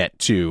to commit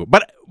to?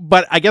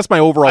 But I guess my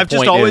overall point is...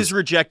 I've just always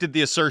rejected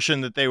the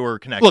assertion that they were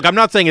connected. Look, I'm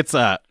not saying it's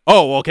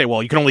okay,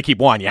 well, you can only keep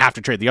one. You have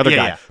to trade the other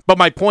guy. Yeah. But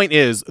my point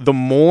is, the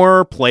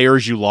more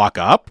players you lock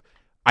up,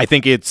 I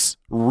think it's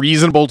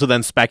reasonable to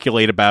then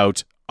speculate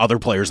about other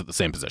players at the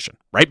same position,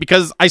 right?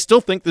 Because I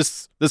still think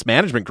this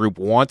management group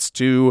wants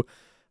to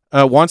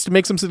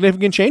make some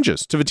significant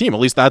changes to the team. At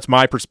least that's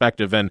my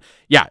perspective. And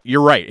yeah,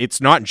 you're right. It's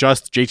not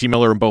just JT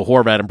Miller and Bo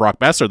Horvat and Brock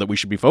Besser that we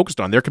should be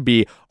focused on. There could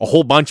be a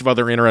whole bunch of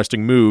other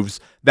interesting moves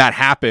that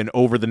happen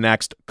over the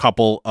next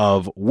couple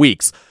of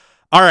weeks.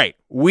 All right,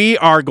 we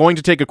are going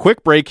to take a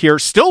quick break here.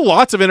 Still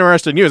lots of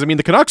interesting news. I mean,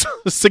 the Canucks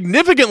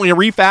significantly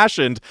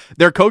refashioned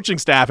their coaching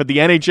staff at the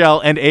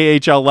NHL and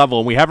AHL level,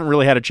 and we haven't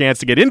really had a chance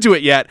to get into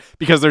it yet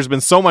because there's been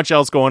so much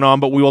else going on,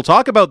 but we will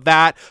talk about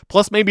that,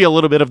 plus maybe a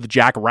little bit of the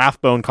Jack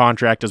Rathbone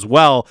contract as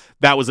well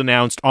that was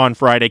announced on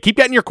Friday. Keep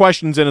getting your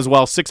questions in as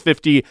well.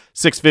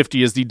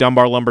 650 is the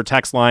Dunbar Lumber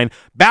text line.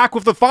 Back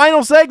with the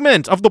final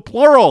segment of the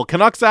Plural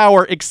Canucks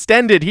Hour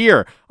extended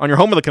here on your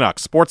home of the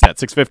Canucks, Sportsnet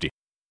 650.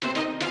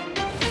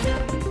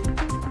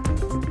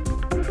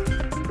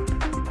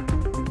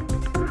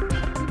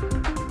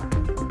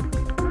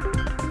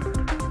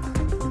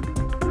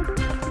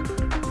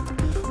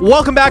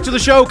 Welcome back to the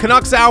show,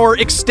 Canucks Hour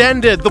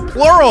Extended, the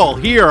Plural,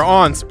 here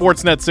on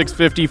Sportsnet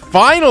 650.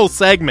 Final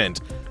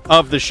segment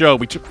of the show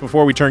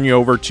before we turn you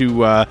over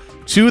to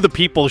the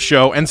People's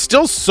Show, and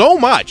still so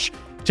much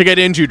to get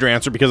into,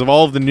 Drancer, because of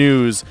all of the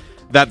news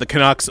that the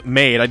Canucks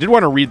made. I did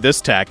want to read this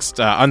text.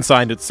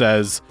 Unsigned, it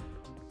says,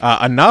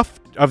 enough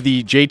of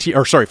the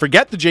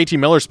forget the JT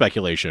Miller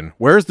speculation.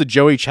 Where's the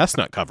Joey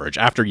Chestnut coverage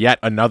after yet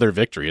another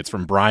victory? It's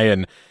from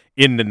Brian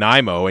in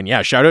Nanaimo, and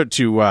yeah, shout out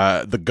to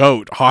the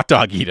GOAT hot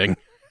dog eating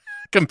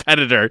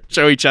competitor,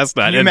 Joey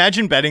Chestnut. Can you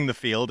imagine betting the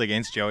field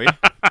against Joey?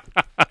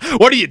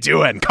 What are you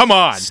doing? Come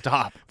on.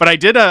 Stop. But I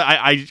did,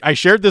 I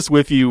shared this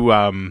with you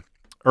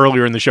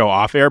earlier in the show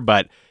off air,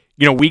 but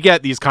we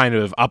get these kind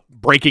of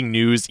breaking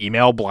news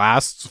email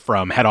blasts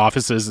from head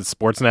offices at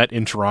Sportsnet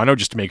in Toronto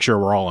just to make sure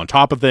we're all on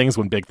top of things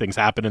when big things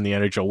happen in the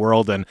NHL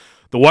world. And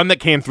the one that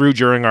came through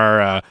during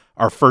our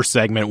first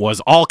segment was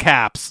all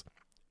caps,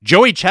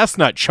 Joey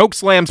Chestnut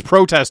chokeslams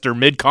protester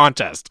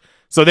mid-contest.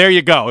 So there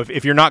you go.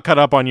 If you're not caught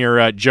up on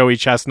your Joey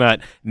Chestnut,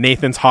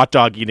 Nathan's hot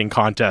dog eating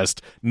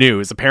contest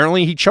news,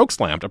 apparently he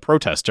chokeslammed a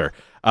protester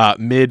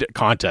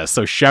mid-contest.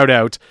 So shout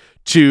out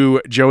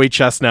to Joey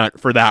Chestnut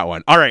for that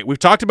one. All right, we've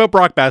talked about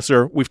Brock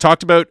Besser. We've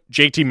talked about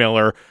JT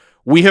Miller.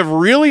 We have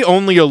really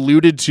only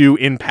alluded to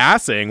in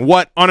passing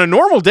what on a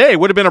normal day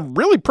would have been a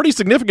really pretty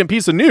significant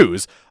piece of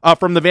news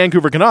from the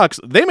Vancouver Canucks.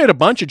 They made a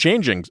bunch of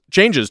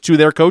changes to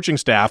their coaching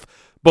staff,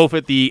 both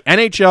at the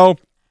NHL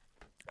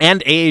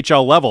and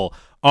AHL level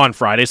on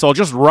Friday. So I'll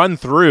just run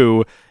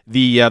through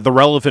the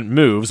relevant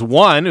moves.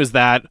 One is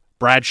that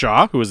Brad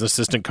Shaw, who is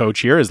assistant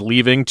coach here, is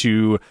leaving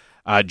to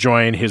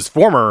join his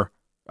former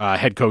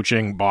head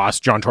coaching boss,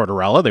 John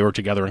Tortorella. They were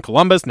together in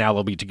Columbus. Now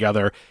they'll be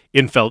together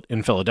in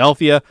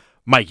Philadelphia.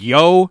 Mike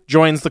Yeo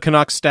joins the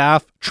Canucks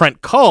staff.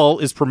 Trent Cull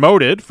is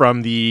promoted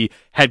from the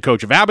head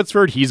coach of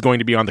Abbotsford. He's going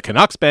to be on the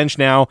Canucks bench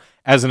now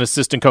as an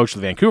assistant coach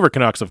of the Vancouver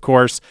Canucks, of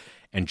course.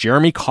 And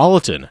Jeremy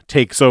Colleton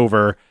takes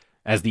over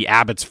as the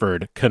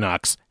Abbotsford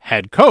Canucks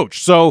head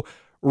coach. So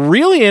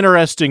really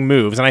interesting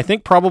moves, and I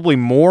think probably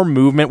more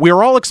movement. We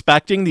were all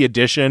expecting the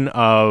addition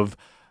of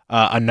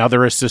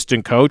another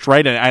assistant coach,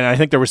 right? And I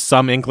think there was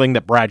some inkling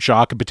that Brad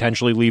Shaw could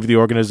potentially leave the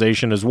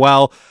organization as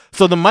well.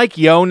 So the Mike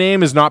Yeo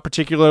name is not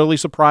particularly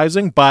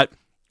surprising, but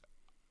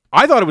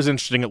I thought it was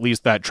interesting at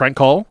least that Trent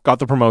Cull got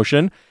the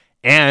promotion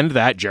and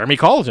that Jeremy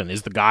Colleton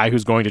is the guy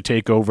who's going to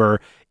take over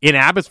in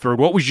Abbotsford.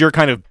 What was your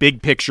kind of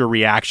big picture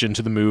reaction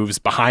to the moves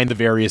behind the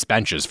various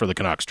benches for the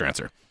Canucks,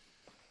 Transfer?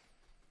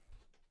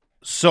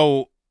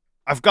 So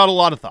I've got a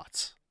lot of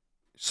thoughts.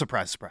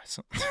 Surprise.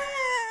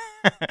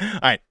 All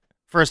right.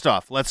 First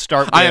off, let's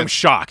start with... I am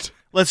shocked.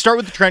 Let's start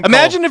with the Trent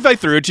Imagine if I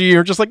threw it to you,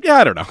 you're just like, yeah,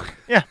 I don't know.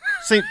 Yeah,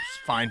 see,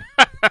 fine.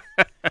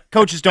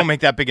 Coaches don't make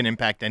that big an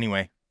impact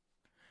anyway.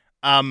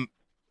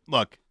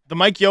 Look, the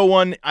Mike Yeo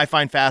one I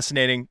find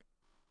fascinating.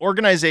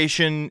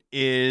 Organization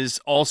is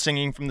all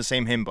singing from the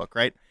same hymn book,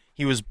 right?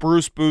 He was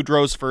Bruce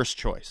Boudreau's first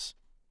choice,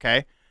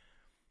 okay?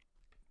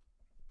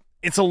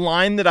 It's a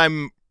line that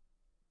I'm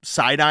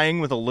side-eyeing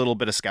with a little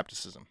bit of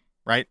skepticism,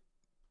 right?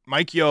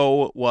 Mike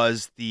Yeo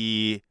was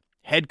the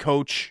head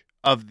coach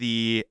of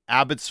the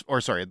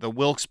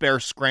Wilkes-Barre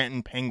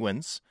Scranton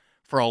Penguins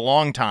for a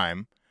long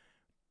time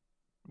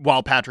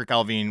while Patrick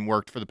Allvin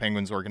worked for the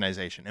Penguins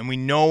organization. And we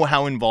know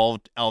how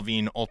involved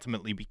Allvin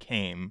ultimately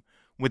became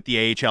with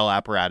the AHL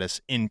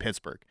apparatus in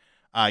Pittsburgh.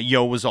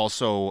 Yeo was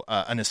also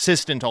an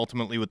assistant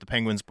ultimately with the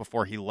Penguins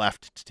before he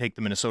left to take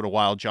the Minnesota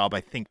Wild job.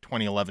 I think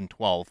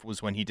 2011-12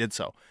 was when he did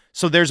so.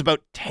 So there's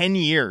about 10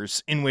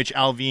 years in which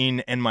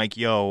Allvin and Mike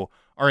Yeo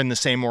are in the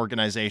same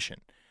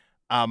organization.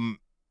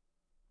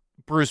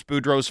 Bruce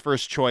Boudreau's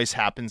first choice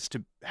happens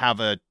to have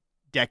a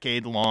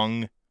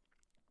decade-long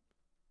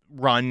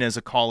run as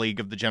a colleague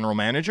of the general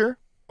manager.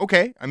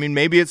 Okay, I mean,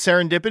 maybe it's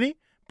serendipity,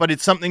 but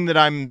it's something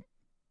that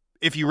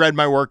if you read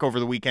my work over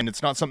the weekend,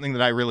 it's not something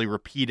that I really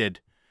repeated,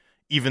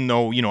 even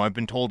though, I've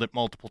been told it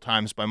multiple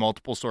times by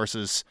multiple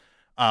sources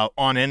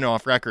on and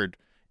off record.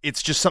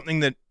 It's just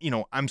something that,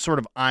 I'm sort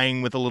of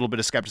eyeing with a little bit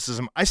of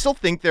skepticism. I still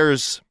think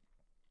there's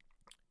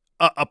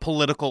a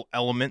political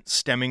element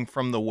stemming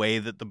from the way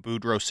that the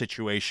Boudreau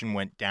situation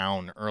went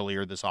down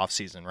earlier this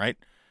offseason, right?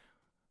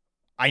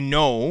 I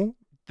know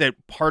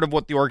that part of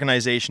what the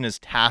organization has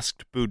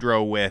tasked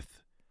Boudreau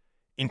with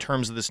in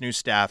terms of this new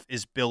staff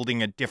is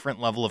building a different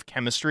level of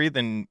chemistry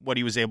than what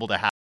he was able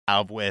to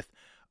have with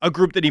a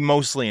group that he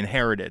mostly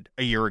inherited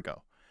a year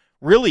ago.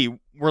 Really,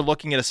 we're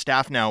looking at a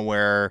staff now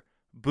where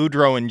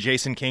Boudreau and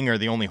Jason King are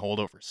the only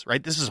holdovers,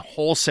 right? This is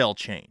wholesale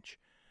change.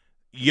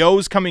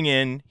 Yeo's coming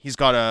in. He's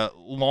got a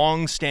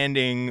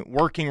long-standing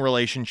working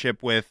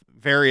relationship with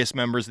various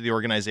members of the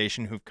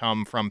organization who've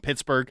come from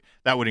Pittsburgh.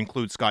 That would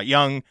include Scott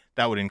Young.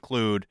 That would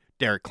include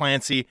Derek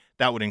Clancy.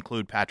 That would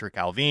include Patrick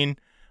Allvin.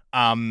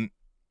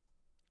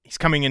 He's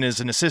coming in as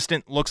an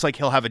assistant. Looks like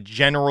he'll have a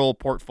general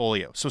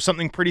portfolio. So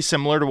something pretty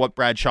similar to what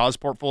Brad Shaw's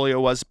portfolio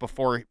was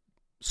before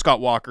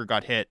Scott Walker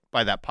got hit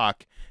by that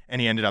puck,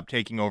 and he ended up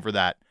taking over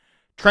that.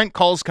 Trent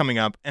Cull's coming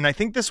up, and I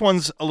think this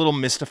one's a little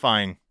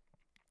mystifying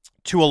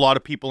to a lot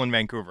of people in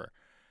Vancouver.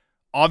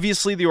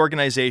 Obviously, the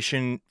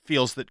organization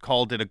feels that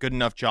Cull did a good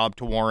enough job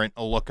to warrant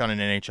a look on an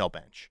NHL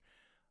bench.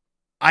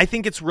 I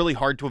think it's really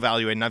hard to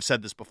evaluate, and I've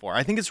said this before,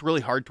 I think it's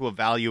really hard to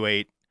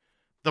evaluate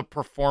the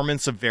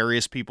performance of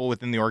various people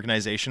within the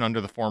organization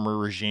under the former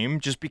regime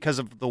just because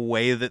of the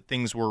way that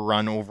things were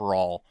run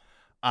overall.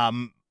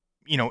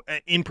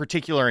 In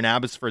particular in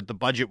Abbotsford, the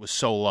budget was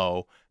so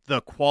low.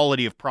 The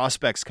quality of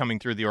prospects coming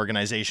through the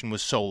organization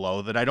was so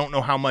low that I don't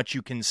know how much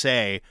you can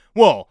say,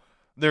 well,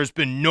 there's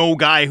been no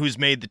guy who's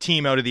made the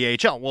team out of the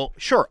AHL. Well,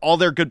 sure, all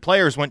their good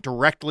players went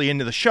directly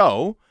into the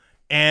show,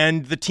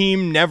 and the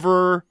team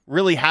never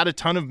really had a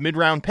ton of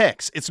mid-round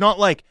picks. It's not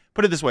like,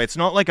 put it this way, it's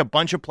not like a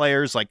bunch of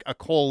players like a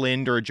Cole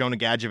Lind or a Jonah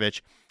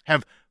Gadjevich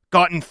have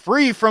gotten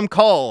free from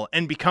Cull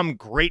and become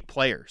great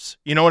players.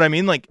 You know what I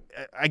mean? Like,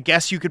 I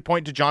guess you could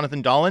point to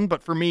Jonathan Dahlen,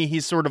 but for me,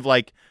 he's sort of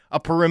like a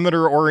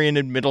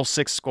perimeter-oriented middle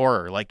six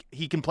scorer. Like,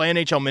 he can play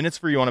NHL minutes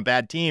for you on a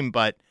bad team,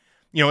 but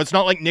it's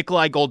not like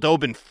Nikolai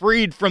Goldobin,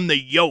 freed from the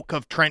yoke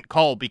of Trent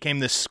Cull, became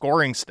this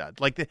scoring stud.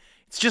 Like,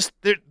 it's just,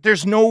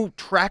 there's no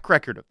track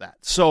record of that.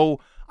 So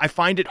I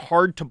find it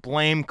hard to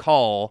blame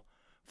Cull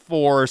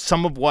for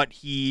some of what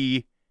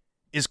he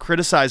is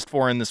criticized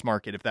for in this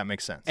market, if that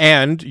makes sense.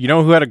 And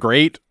who had a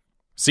great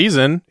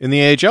season in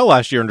the AHL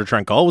last year under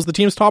Trent Cull was the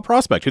team's top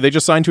prospect, who they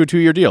just signed to a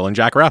 2-year deal, in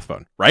Jack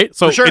Rathbone, right?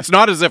 So It's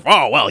not as if,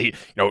 he,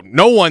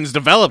 no one's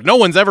developed, no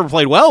one's ever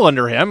played well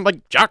under him.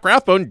 Like, Jack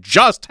Rathbone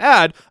just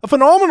had a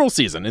phenomenal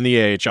season in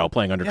the AHL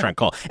playing under Trent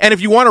Cull. And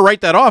if you want to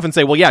write that off and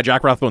say, well, yeah,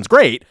 Jack Rathbone's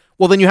great,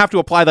 well, then you have to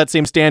apply that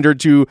same standard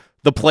to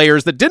the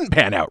players that didn't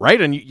pan out,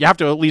 right? And you have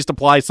to at least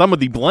apply some of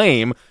the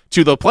blame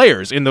to the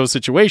players in those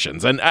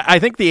situations. And I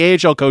think the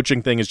AHL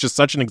coaching thing is just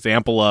such an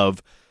example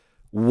of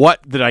what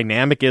the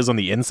dynamic is on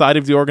the inside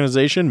of the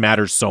organization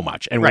matters so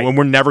much. And when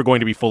we're never going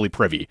to be fully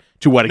privy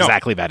to what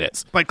exactly that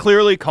is. But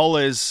clearly Cull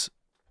has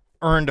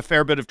earned a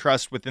fair bit of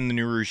trust within the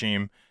new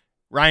regime.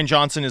 Ryan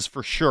Johnson is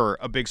for sure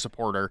a big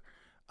supporter.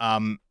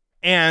 And,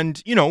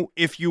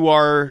 if you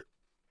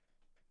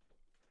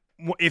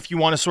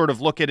want to sort of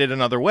look at it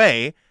another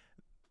way,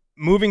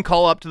 moving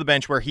Cull up to the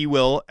bench where he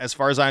will, as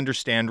far as I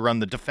understand, run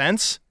the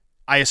defense.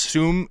 I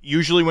assume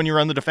usually when you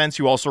run the defense,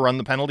 you also run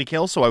the penalty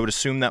kill. So I would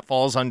assume that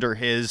falls under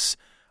his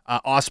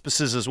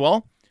auspices as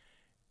well.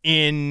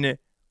 In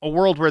a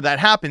world where that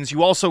happens,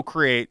 you also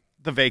create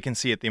the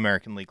vacancy at the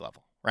American League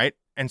level, right?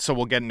 And so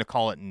we'll get into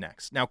Colleton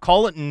next. Now,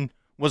 Colleton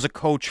was a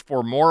coach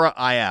for Mora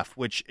IF,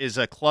 which is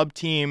a club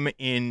team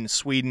in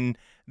Sweden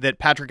that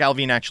Patrick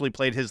Allvin actually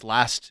played his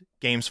last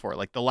games for.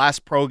 Like, the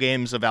last pro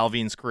games of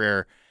Allvin's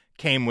career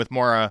came with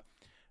Mora.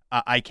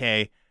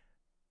 IK.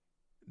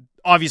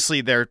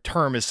 Obviously, their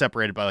term is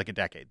separated by like a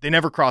decade. They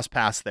never crossed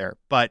paths there.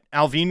 But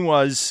Allvin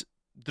was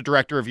the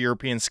director of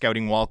European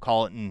scouting while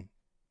Colleton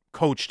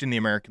coached in the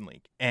American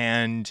League.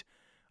 And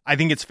I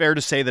think it's fair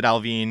to say that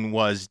Allvin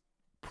was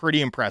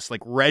pretty impressed,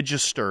 like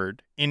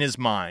registered in his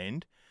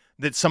mind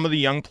that some of the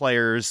young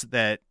players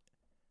that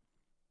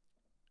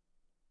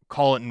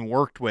Colleton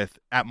worked with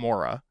at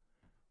Mora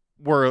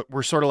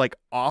were sort of like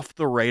off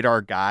the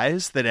radar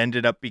guys that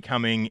ended up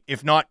becoming,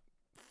 if not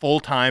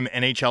full-time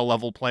NHL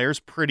level players,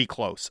 pretty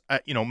close.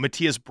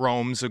 Matthias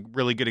Brom's a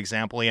really good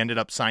example. He ended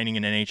up signing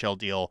an NHL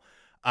deal,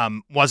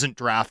 wasn't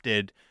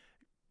drafted,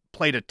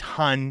 played a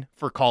ton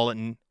for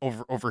Colleton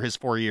over his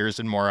 4 years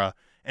in Mora,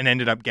 and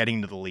ended up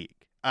getting to the league.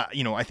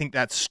 I think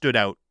that stood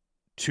out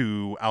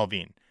to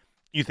Allvin.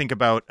 You think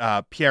about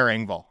Pierre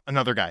Engvall,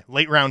 another guy,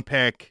 late round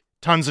pick,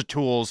 tons of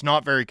tools,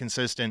 not very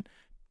consistent,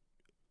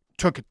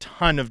 took a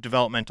ton of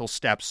developmental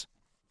steps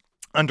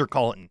under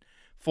Colleton.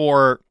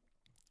 For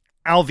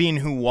Allvin,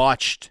 who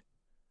watched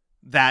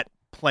that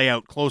play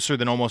out closer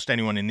than almost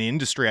anyone in the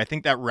industry, I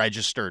think that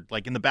registered,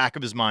 like in the back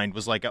of his mind,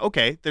 was like,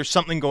 okay, there's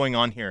something going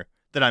on here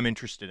that I'm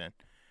interested in.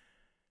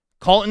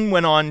 Colleton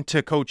went on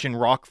to coach in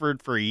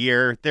Rockford for a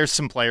year. There's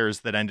some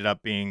players that ended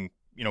up being,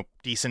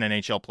 decent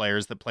NHL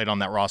players that played on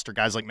that roster,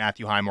 guys like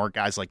Matthew Highmore,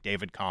 guys like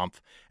David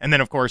Kampf. And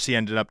then, of course, he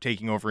ended up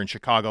taking over in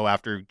Chicago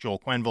after Joel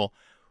Quenneville.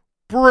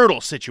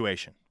 Brutal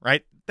situation,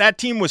 right? That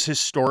team was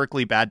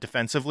historically bad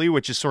defensively,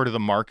 which is sort of the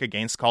mark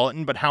against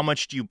Colleton, but how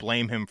much do you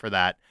blame him for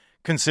that,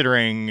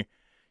 considering,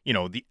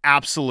 the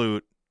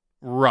absolute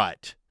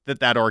rut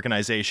that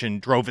organization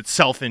drove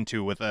itself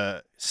into with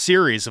a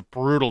series of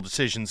brutal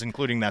decisions,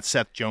 including that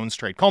Seth Jones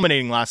trade,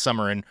 culminating last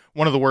summer in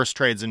one of the worst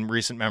trades in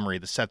recent memory,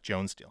 the Seth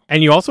Jones deal.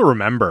 And you also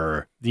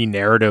remember the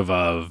narrative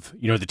of,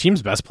 the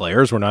team's best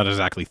players were not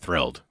exactly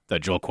thrilled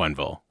that Joel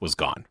Quenneville was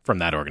gone from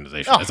that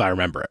organization, as I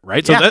remember it,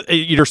 right? So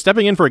you're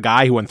stepping in for a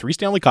guy who won 3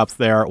 Stanley Cups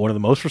there, one of the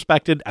most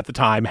respected at the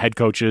time head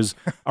coaches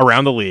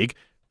around the league.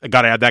 I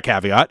got to add that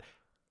caveat.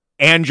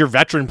 And your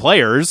veteran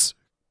players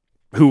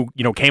who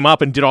came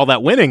up and did all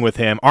that winning with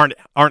him aren't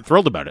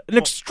thrilled about it. An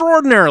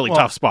extraordinarily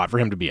tough spot for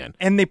him to be in.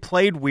 And they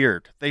played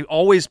weird. They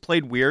always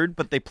played weird,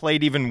 but they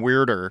played even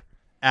weirder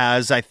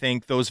as I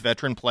think those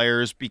veteran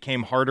players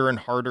became harder and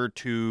harder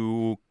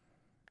to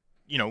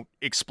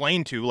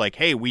explain to, like,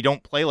 hey, we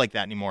don't play like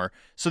that anymore.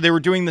 So they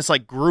were doing this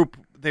like group.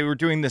 They were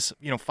doing this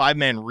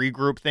 5-man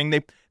regroup thing.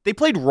 They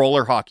played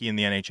roller hockey in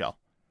the NHL.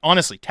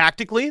 Honestly,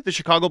 tactically, the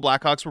Chicago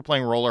Blackhawks were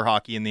playing roller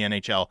hockey in the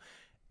NHL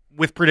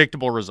with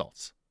predictable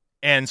results.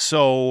 And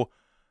so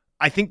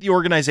I think the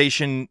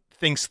organization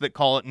thinks that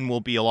Colleton will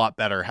be a lot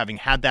better, having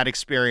had that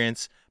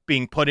experience,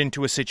 being put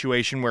into a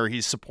situation where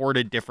he's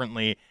supported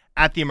differently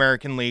at the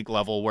American League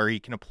level, where he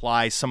can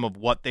apply some of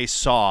what they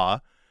saw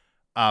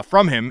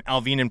from him,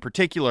 Allvin in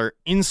particular,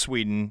 in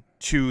Sweden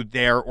to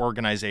their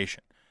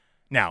organization.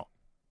 Now,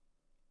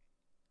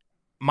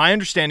 my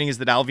understanding is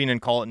that Allvin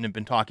and Colleton have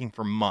been talking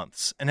for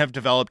months and have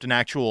developed an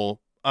actual,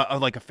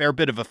 a fair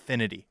bit of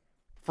affinity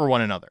for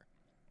one another.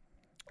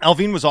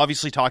 Allvin was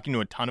obviously talking to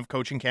a ton of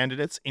coaching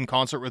candidates in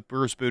concert with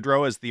Bruce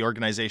Boudreau as the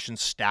organization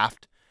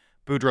staffed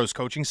Boudreau's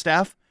coaching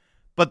staff.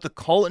 But the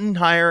Colleton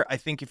hire, I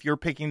think if you're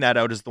picking that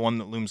out as the one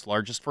that looms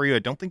largest for you, I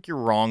don't think you're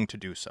wrong to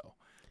do so.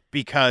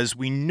 Because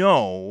we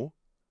know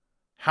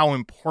how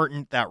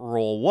important that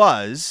role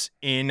was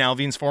in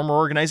Allvin's former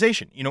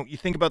organization. You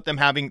think about them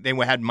they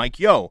had Mike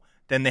Yeo,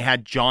 then they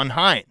had John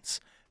Hines,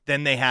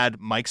 then they had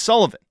Mike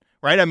Sullivan,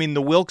 right? I mean,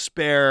 the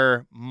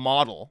Wilkes-Barre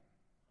model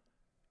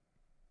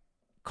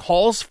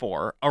calls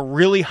for a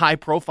really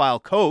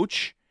high-profile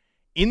coach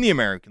in the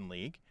American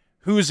League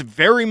who's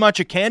very much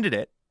a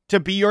candidate to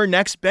be your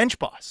next bench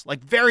boss,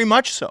 like very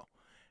much so.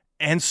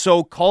 And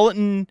so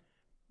Colleton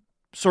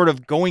sort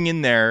of going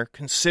in there,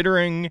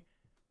 considering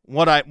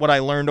what I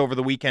learned over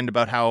the weekend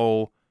about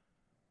how,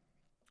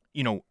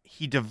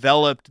 he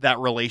developed that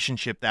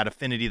relationship, that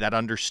affinity, that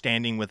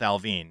understanding with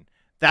Allvin,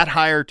 that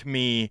hire to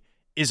me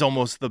is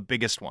almost the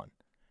biggest one.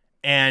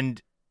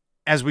 And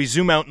as we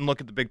zoom out and look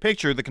at the big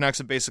picture, the Canucks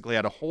have basically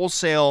had a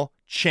wholesale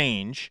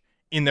change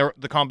in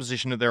the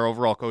composition of their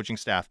overall coaching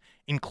staff.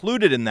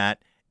 Included in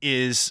that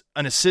is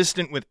an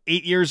assistant with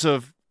 8 years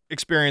of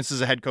experience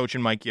as a head coach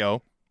in Mike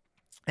Yeo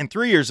and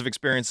 3 years of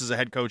experience as a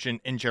head coach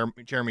in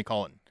Jeremy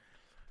Colleton.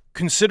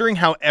 Considering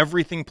how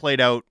everything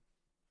played out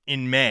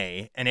in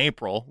May and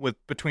April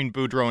between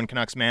Boudreau and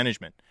Canucks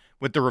management,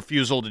 with the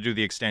refusal to do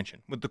the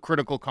extension, with the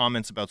critical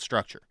comments about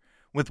structure,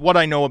 with what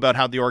I know about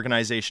how the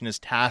organization has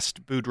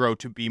tasked Boudreau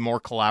to be more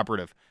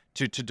collaborative,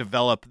 to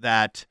develop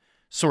that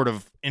sort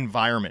of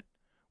environment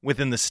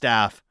within the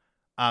staff.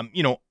 I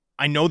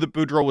know that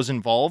Boudreau was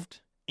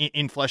involved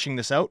in fleshing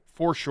this out,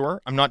 for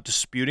sure. I'm not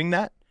disputing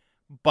that.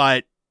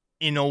 But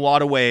in a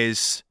lot of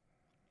ways,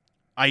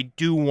 I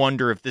do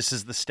wonder if this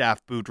is the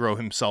staff Boudreau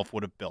himself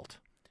would have built.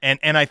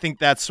 And I think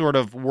that's sort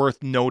of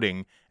worth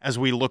noting as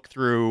we look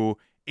through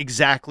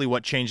exactly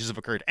what changes have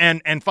occurred.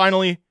 And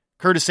finally,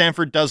 Curtis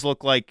Sanford does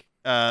look like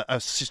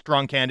a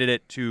strong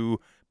candidate to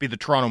be the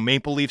Toronto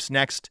Maple Leafs'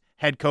 next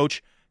head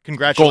coach.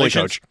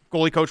 Congratulations.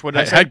 Goalie coach. What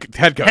did I say?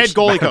 Head coach. Head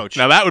goalie coach.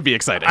 Now that would be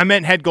exciting. I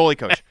meant head goalie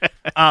coach.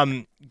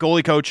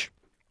 Goalie coach.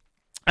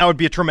 That would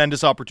be a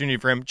tremendous opportunity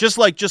for him. Just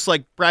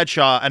like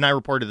Bradshaw, and I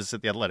reported this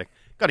at The Athletic,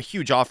 got a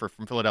huge offer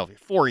from Philadelphia.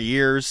 4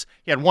 years.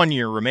 He had 1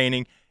 year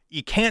remaining.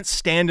 You can't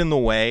stand in the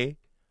way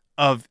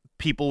of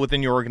people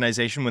within your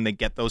organization when they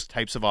get those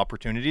types of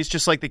opportunities,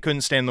 just like they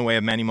couldn't stand in the way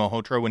of Manny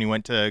Malhotra when he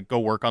went to go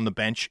work on the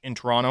bench in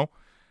Toronto.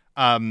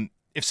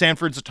 If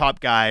Sanford's a top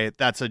guy,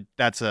 that's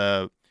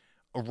a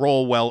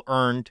role well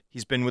earned.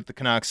 He's been with the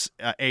Canucks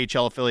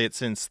AHL affiliate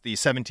since the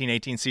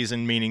 17-18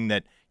 season, meaning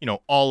that, you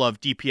know, all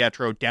of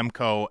DiPietro,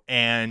 Demko,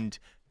 and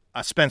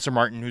Spencer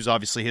Martin, who's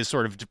obviously his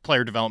sort of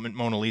player development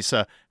Mona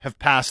Lisa, have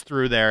passed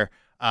through there.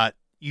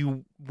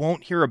 You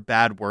won't hear a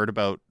bad word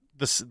about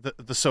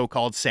the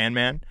so-called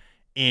Sandman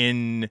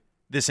in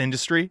this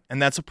industry,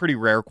 and that's a pretty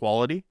rare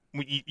quality.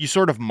 You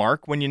sort of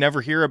mark when you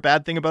never hear a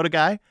bad thing about a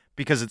guy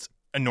because it's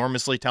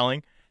enormously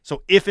telling.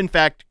 So if, in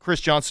fact,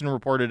 Chris Johnson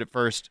reported it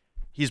first,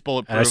 he's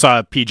bulletproof. And I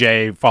saw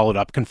PJ followed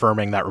up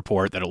confirming that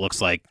report that it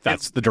looks like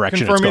that's the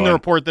direction it's going. Confirming the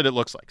report that it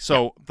looks like.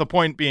 So The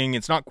point being,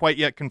 it's not quite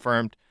yet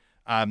confirmed.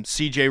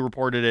 CJ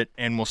reported it,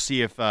 and we'll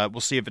see if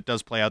it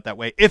does play out that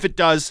way. If it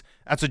does,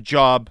 that's a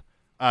job.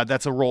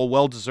 That's a role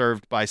well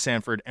deserved by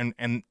Sanford,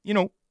 and you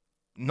know,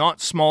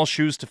 not small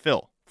shoes to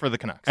fill for the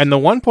Canucks. And the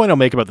one point I'll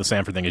make about the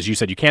Sanford thing is you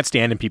said you can't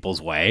stand in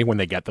people's way when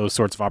they get those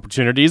sorts of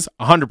opportunities.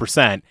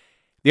 100%.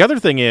 The other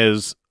thing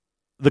is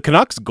the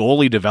Canucks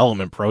goalie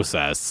development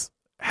process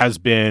has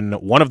been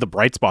one of the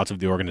bright spots of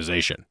the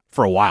organization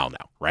for a while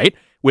now, right?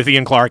 With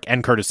Ian Clark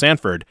and Curtis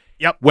Sanford.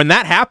 Yep. When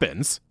that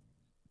happens,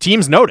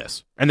 teams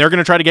notice, and they're going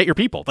to try to get your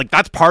people. Like,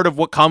 that's part of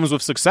what comes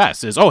with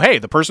success is, oh, hey,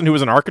 the person who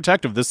was an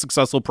architect of this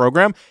successful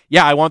program,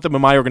 yeah, I want them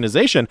in my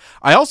organization.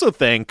 I also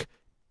think,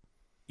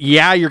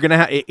 yeah, you're going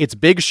to it's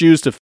big shoes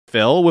to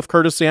fill with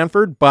Curtis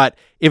Sanford, but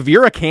if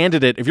you're a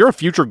candidate, if you're a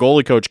future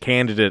goalie coach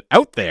candidate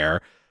out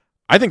there,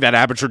 I think that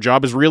Abbotsford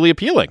job is really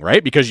appealing,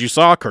 right? Because you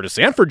saw Curtis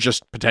Sanford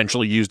just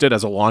potentially used it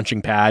as a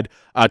launching pad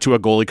to a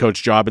goalie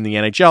coach job in the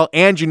NHL.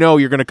 And you know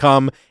you're going to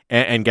come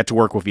and get to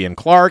work with Ian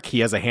Clark. He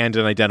has a hand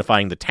in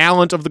identifying the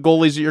talent of the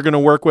goalies that you're going to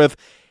work with.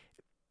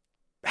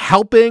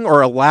 Helping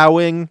or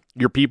allowing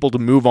your people to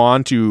move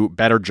on to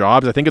better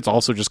jobs, I think it's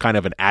also just kind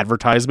of an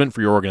advertisement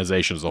for your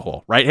organization as a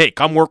whole, right? Hey,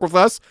 come work with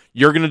us.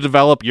 You're going to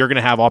develop. You're going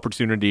to have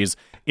opportunities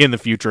in the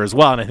future as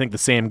well. And I think the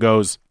same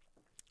goes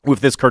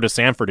with this Curtis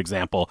Sanford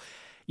example.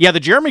 Yeah, the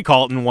Jeremy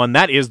Colton one,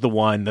 that is the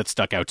one that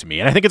stuck out to me.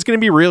 And I think it's going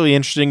to be really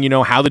interesting, you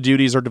know, how the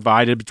duties are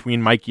divided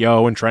between Mike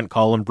Yeo and Trent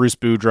Cullen, Bruce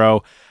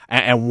Boudreau,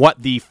 and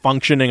what the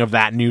functioning of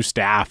that new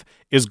staff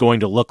is going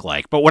to look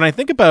like. But when I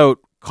think about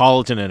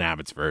Colleton and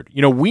Abbotsford,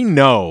 you know, we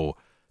know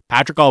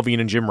Patrick Allvin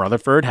and Jim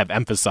Rutherford have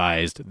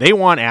emphasized they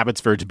want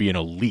Abbotsford to be an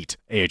elite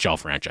AHL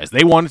franchise.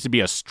 They want it to be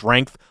a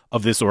strength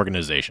of this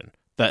organization.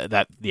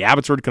 That the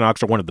Abbotsford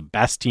Canucks are one of the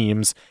best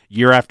teams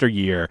year after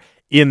year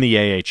in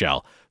the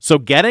AHL. So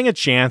getting a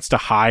chance to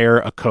hire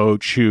a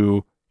coach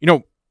who, you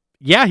know,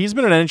 yeah, he's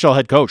been an NHL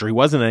head coach, or he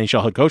was an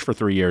NHL head coach for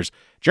 3 years.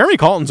 Jeremy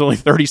Colton's only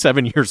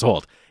 37 years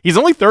old. He's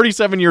only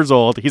 37 years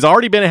old. He's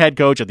already been a head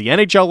coach at the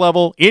NHL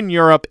level, in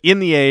Europe, in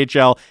the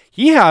AHL.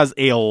 He has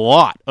a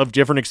lot of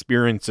different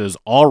experiences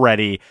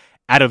already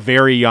at a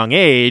very young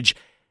age.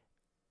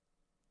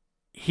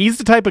 He's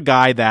the type of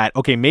guy that,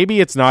 okay, maybe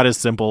it's not as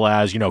simple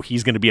as, you know,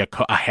 he's going to be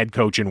a head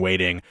coach in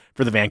waiting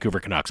for the Vancouver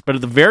Canucks. But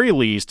at the very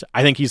least,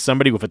 I think he's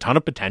somebody with a ton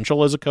of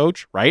potential as a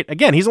coach, right?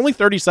 Again, he's only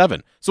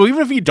 37. So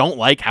even if you don't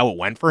like how it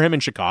went for him in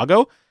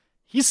Chicago,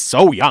 he's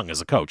so young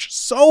as a coach,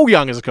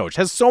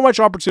 has so much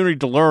opportunity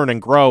to learn and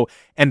grow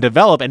and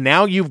develop. And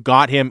now you've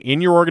got him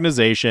in your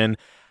organization.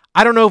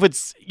 I don't know if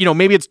it's, you know,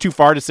 maybe it's too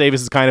far to say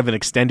this is kind of an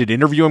extended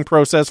interviewing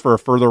process for a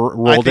further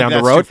roll down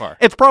the road.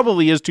 It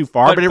probably is too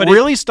far, but it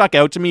really stuck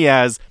out to me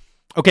as,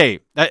 okay,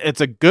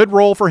 it's a good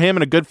role for him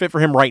and a good fit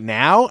for him right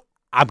now.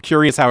 I'm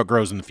curious how it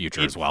grows in the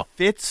future as well. It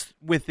fits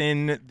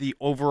within the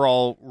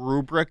overall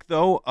rubric,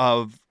 though,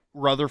 of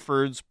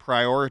Rutherford's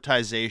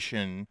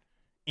prioritization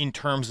in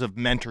terms of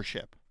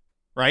mentorship,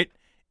 right?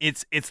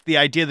 It's the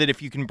idea that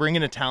if you can bring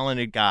in a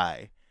talented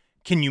guy,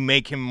 can you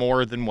make him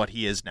more than what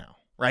he is now?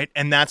 Right.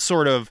 And that's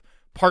sort of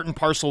part and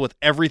parcel with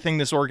everything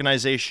this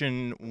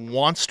organization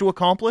wants to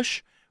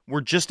accomplish.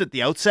 We're just at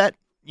the outset.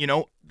 You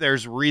know,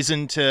 there's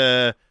reason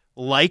to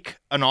like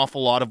an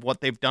awful lot of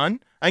what they've done.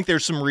 I think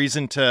there's some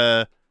reason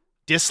to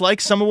dislike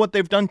some of what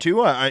they've done,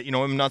 too.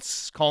 I'm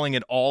not calling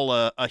it all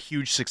a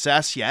huge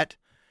success yet.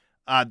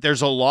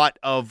 There's a lot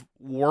of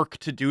work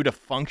to do to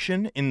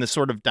function in the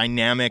sort of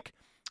dynamic,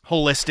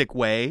 holistic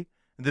way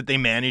that they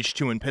managed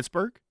to in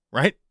Pittsburgh.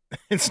 Right.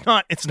 It's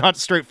not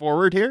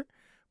straightforward here.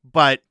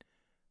 But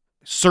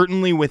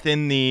certainly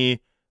within the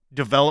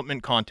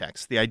development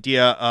context, the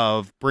idea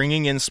of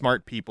bringing in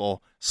smart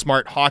people,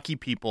 smart hockey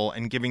people,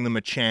 and giving them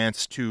a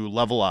chance to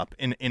level up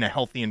in a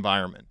healthy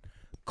environment.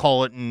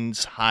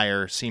 Colleton's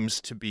hire seems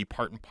to be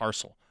part and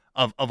parcel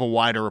of a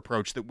wider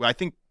approach that I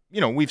think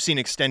we've seen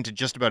extend to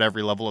just about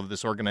every level of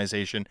this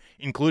organization,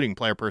 including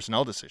player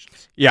personnel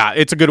decisions. Yeah,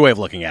 it's a good way of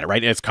looking at it,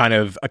 right? It's kind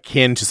of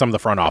akin to some of the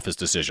front office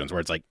decisions where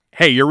it's like,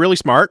 hey, you're really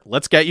smart.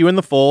 Let's get you in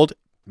the fold.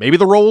 Maybe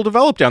the role will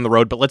develop down the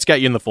road, but let's get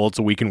you in the fold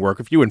so we can work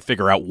with you and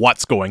figure out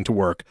what's going to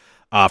work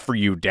for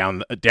you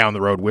down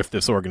the road with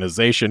this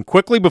organization.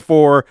 Quickly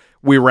before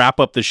we wrap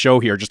up the show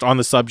here, just on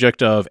the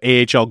subject of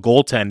AHL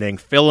goaltending,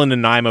 Phil and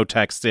Nanaimo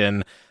text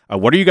in,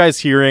 what are you guys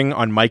hearing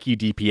on Mikey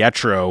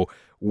DiPietro?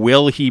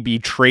 Will he be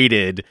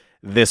traded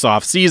this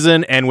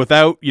offseason? And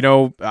without,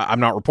 I'm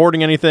not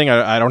reporting anything.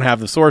 I don't have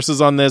the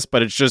sources on this,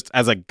 but it's just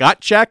as a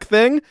gut check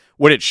thing.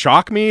 Would it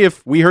shock me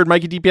if we heard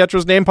Mikey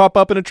DiPietro's name pop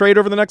up in a trade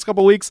over the next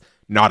couple of weeks?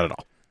 Not at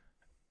all.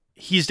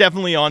 He's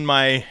definitely on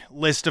my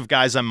list of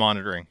guys I'm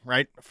monitoring,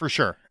 right? For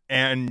sure.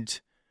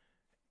 And,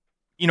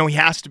 he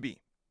has to be.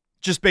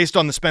 Just based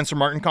on the Spencer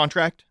Martin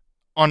contract,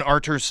 on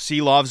Artur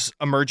Silov's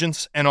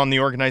emergence, and on the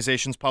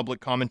organization's public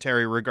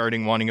commentary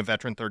regarding wanting a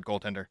veteran third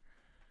goaltender.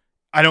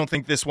 I don't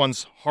think this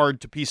one's hard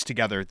to piece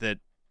together that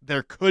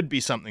there could be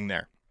something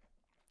there.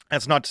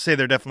 That's not to say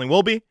there definitely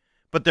will be,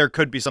 but there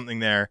could be something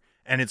there,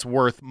 and it's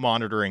worth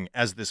monitoring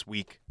as this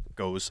week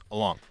goes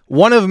along.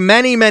 One of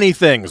many, many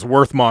things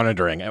worth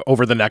monitoring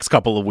over the next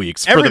couple of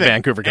weeks for the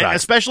Vancouver Canucks.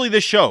 Especially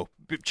this show.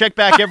 Check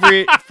back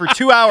for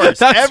 2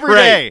 hours every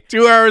day.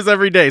 2 hours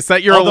every day.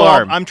 Set your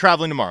alarm. I'm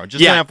traveling tomorrow.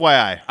 Just an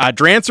FYI.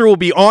 Drancer will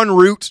be en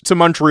route to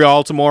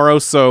Montreal tomorrow,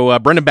 so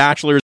Brendan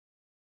Batchelor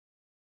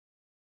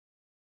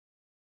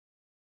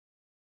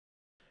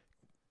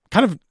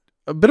kind of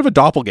a bit of a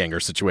doppelganger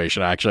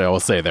situation, actually, I will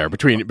say there,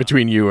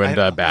 between you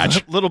and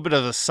Badge. A little bit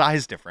of a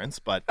size difference,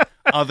 but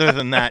other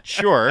than that,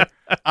 sure.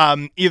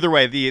 Either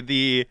way,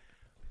 the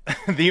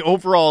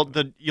overall,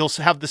 you'll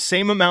have the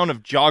same amount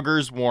of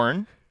joggers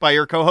worn by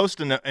your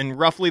co-host and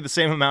roughly the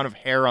same amount of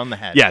hair on the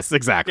head. Yes,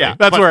 exactly. Yeah,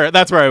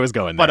 that's where I was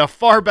going there. But a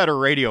far better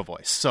radio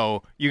voice,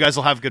 so you guys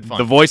will have good fun.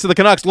 The voice of the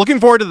Canucks.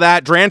 Looking forward to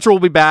that. Drancer will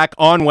be back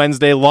on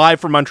Wednesday, live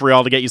from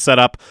Montreal to get you set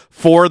up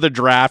for the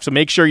draft, so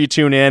make sure you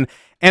tune in.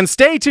 And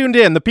stay tuned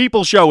in. The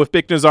People Show with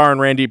Bik Nazar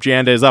and Randeep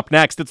Janda is up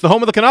next. It's the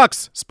home of the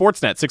Canucks,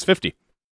 Sportsnet 650.